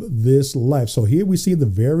of this life. So here we see the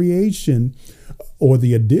variation, or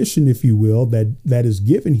the addition, if you will, that is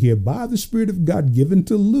given here by the Spirit of God, given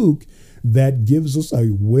to Luke, that gives us a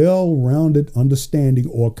well-rounded understanding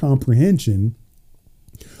or comprehension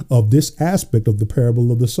of this aspect of the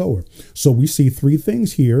parable of the sower. So we see three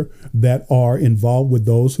things here that are involved with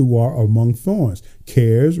those who are among thorns: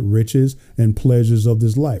 cares, riches, and pleasures of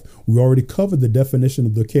this life. We already covered the definition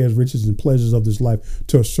of the cares, riches, and pleasures of this life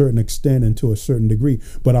to a certain extent and to a certain degree.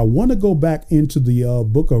 But I want to go back into the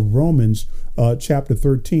book of Romans chapter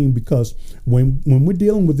 13, because when we're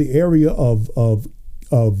dealing with the area of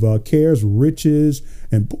cares, riches,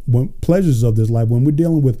 and pleasures of this life, when we're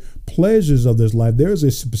dealing with pleasures of this life, there is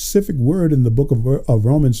a specific word in the book of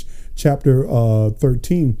Romans chapter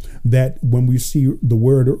 13 that when we see the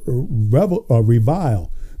word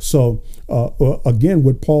revile. So again,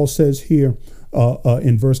 what Paul says here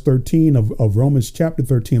in verse 13 of Romans chapter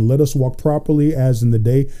 13, let us walk properly as in the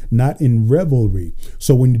day, not in revelry.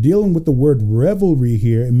 So when you're dealing with the word revelry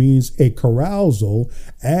here, it means a carousal,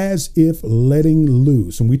 as if letting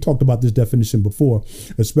loose. And we talked about this definition before,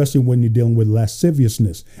 especially when you're dealing with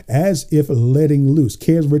lasciviousness, as if letting loose.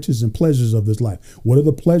 Cares, riches, and pleasures of this life. What are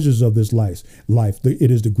the pleasures of this life? It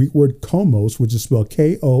is the Greek word komos, which is spelled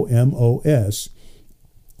K-O-M-O-S,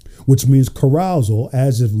 which means carousal,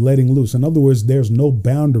 as if letting loose. In other words, there's no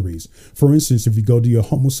boundaries. For instance, if you go to your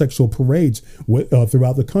homosexual parades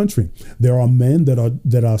throughout the country, there are men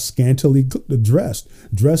that are scantily dressed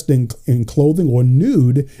in clothing or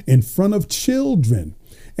nude in front of children.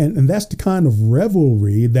 And that's the kind of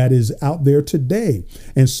revelry that is out there today.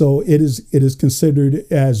 And so it is considered,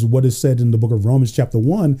 as what is said in the book of Romans chapter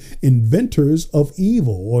 1, inventors of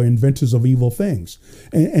evil, or inventors of evil things.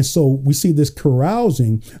 And so we see this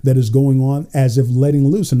carousing that is going on as if letting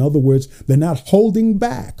loose. In other words, they're not holding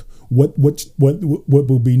back what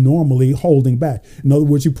would be normally holding back. In other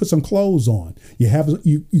words, you put some clothes on,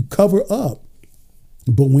 you cover up.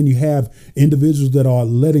 But when you have individuals that are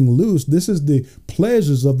letting loose, this is the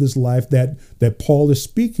pleasures of this life that Paul is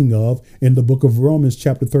speaking of in the book of Romans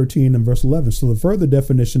chapter 13 and verse 11. So the further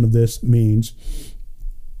definition of this means,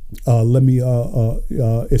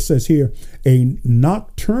 it says here, a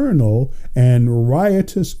nocturnal and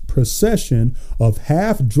riotous procession of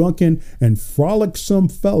half-drunken and frolicsome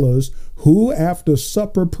fellows who, after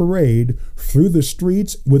supper, parade through the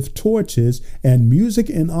streets with torches and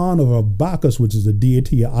music in honor of Bacchus, which is a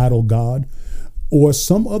deity, an idol god, or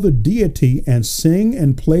some other deity, and sing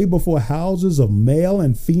and play before houses of male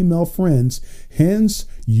and female friends, hence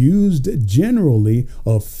used generally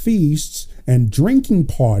of feasts and drinking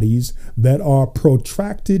parties that are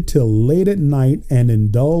protracted till late at night, and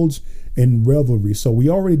indulge in revelry. So we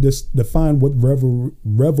already defined what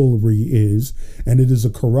revelry is, and it is a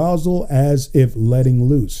carousal as if letting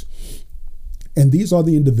loose. And these are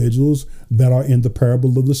the individuals that are in the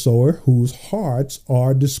parable of the sower, whose hearts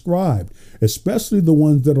are described, especially the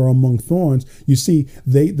ones that are among thorns. You see,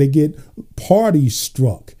 they get party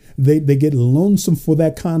struck. They get lonesome for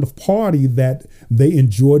that kind of party that they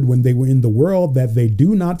enjoyed when they were in the world, that they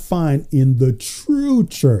do not find in the true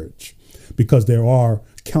church, because there are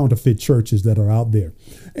counterfeit churches that are out there.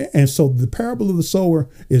 And so the parable of the sower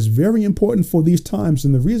is very important for these times.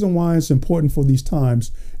 And the reason why it's important for these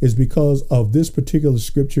times is because of this particular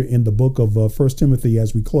scripture in the book of 1 Timothy,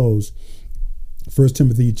 as we close. 1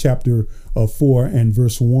 Timothy chapter 4 and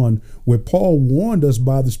verse 1, where Paul warned us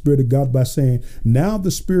by the Spirit of God by saying, now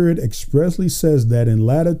the Spirit expressly says that in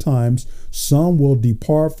latter times some will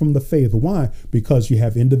depart from the faith. Why? Because you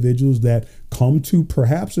have individuals that come to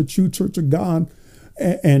perhaps a true church of God,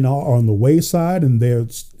 and are on the wayside, and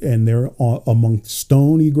they're among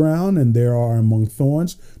stony ground, and there are among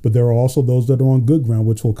thorns. But there are also those that are on good ground,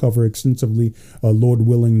 which we'll cover extensively, Lord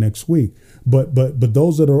willing, next week. But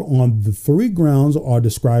those that are on the three grounds are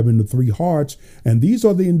describing the three hearts, and these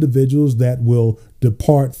are the individuals that will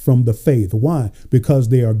depart from the faith. Why? Because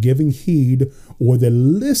they are giving heed, or they're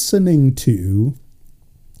listening to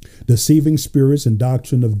deceiving spirits and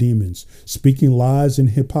doctrine of demons, speaking lies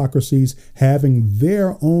and hypocrisies, having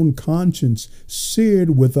their own conscience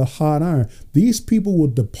seared with a hot iron. These people will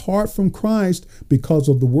depart from Christ because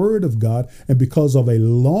of the word of God and because of a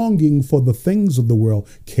longing for the things of the world,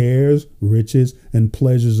 cares, riches, and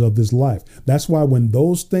pleasures of this life. That's why when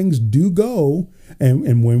those things do go,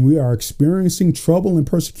 and when we are experiencing trouble and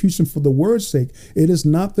persecution for the word's sake, it is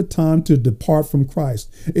not the time to depart from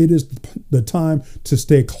Christ. It is the time to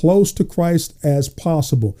stay close to Christ as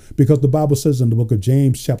possible, because the Bible says in the book of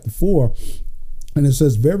James chapter 4, and it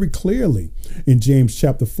says very clearly in James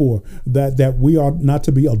chapter 4 that we are not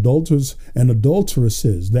to be adulterers and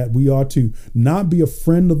adulteresses, that we are to not be a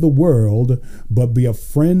friend of the world, but be a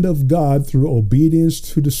friend of God through obedience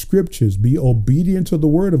to the scriptures. Be obedient to the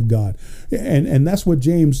word of God. And that's what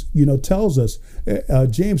James, tells us.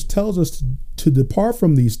 James tells us to depart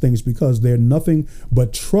from these things because they're nothing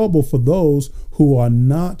but trouble for those who are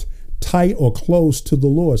not tight or close to the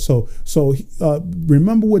Lord. So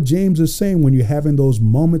remember what James is saying when you're having those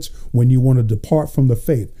moments when you want to depart from the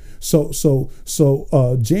faith. So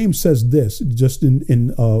James says this just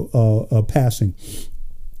in passing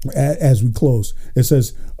as we close. It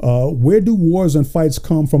says, where do wars and fights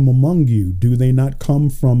come from among you? Do they not come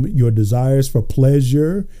from your desires for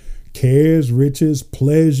pleasure, cares, riches,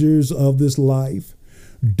 pleasures of this life?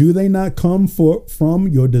 Do they not come from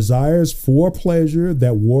your desires for pleasure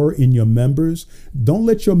that war in your members? Don't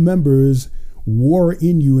let your members war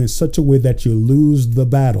in you in such a way that you lose the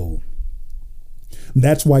battle.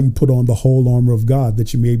 That's why you put on the whole armor of God,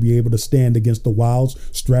 that you may be able to stand against the wiles,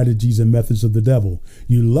 strategies, and methods of the devil.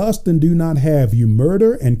 You lust and do not have. You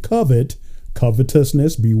murder and covet.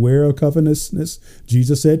 Covetousness, beware of covetousness.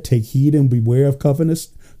 Jesus said, take heed and beware of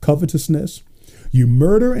covetousness. You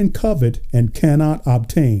murder and covet and cannot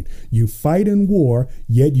obtain. You fight in war,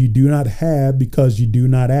 yet you do not have because you do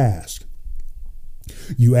not ask.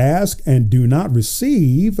 You ask and do not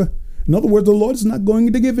receive. In other words, the Lord is not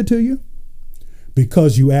going to give it to you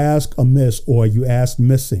because you ask amiss, or you ask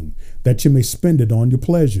missing, that you may spend it on your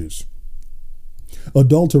pleasures.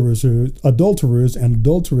 Adulterers and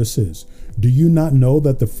adulteresses, do you not know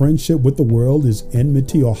that the friendship with the world is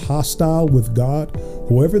enmity or hostile with God?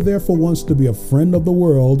 Whoever therefore wants to be a friend of the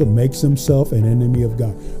world makes himself an enemy of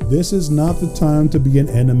God. This is not the time to be an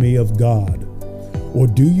enemy of God. Or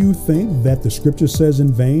do you think that the scripture says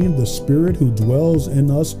in vain, the Spirit who dwells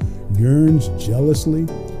in us yearns jealously?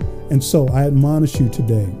 And so I admonish you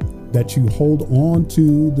today that you hold on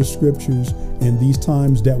to the scriptures in these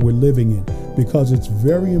times that we're living in, because it's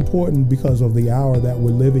very important because of the hour that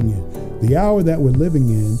we're living in. The hour that we're living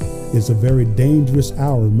in is a very dangerous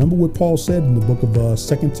hour. Remember what Paul said in the book of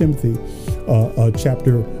 2 Timothy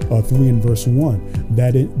chapter 3 and verse 1,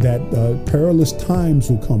 that perilous times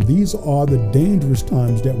will come. These are the dangerous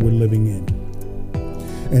times that we're living in.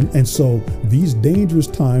 And so these dangerous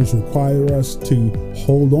times require us to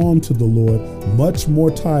hold on to the Lord much more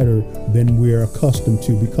tighter than we're accustomed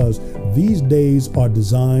to, because these days are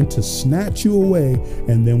designed to snatch you away.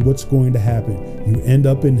 And then what's going to happen? You end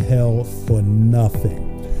up in hell for nothing.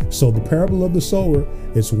 So the parable of the sower,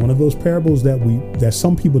 it's one of those parables that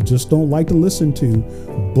some people just don't like to listen to,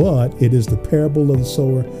 but it is the parable of the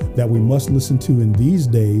sower that we must listen to in these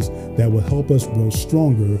days that will help us grow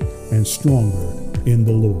stronger and stronger in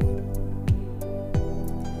the Lord.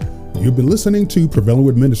 You've been listening to Prevailing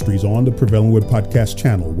Word Ministries on the Prevailing Word Podcast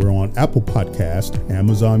channel. We're on Apple Podcast,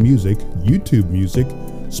 Amazon Music, YouTube Music,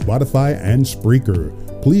 Spotify, and Spreaker.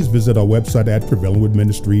 Please visit our website at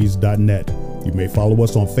prevailingwordministries.net. You may follow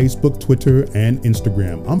us on Facebook, Twitter, and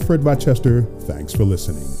Instagram. I'm Fred Rochester. Thanks for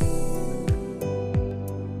listening.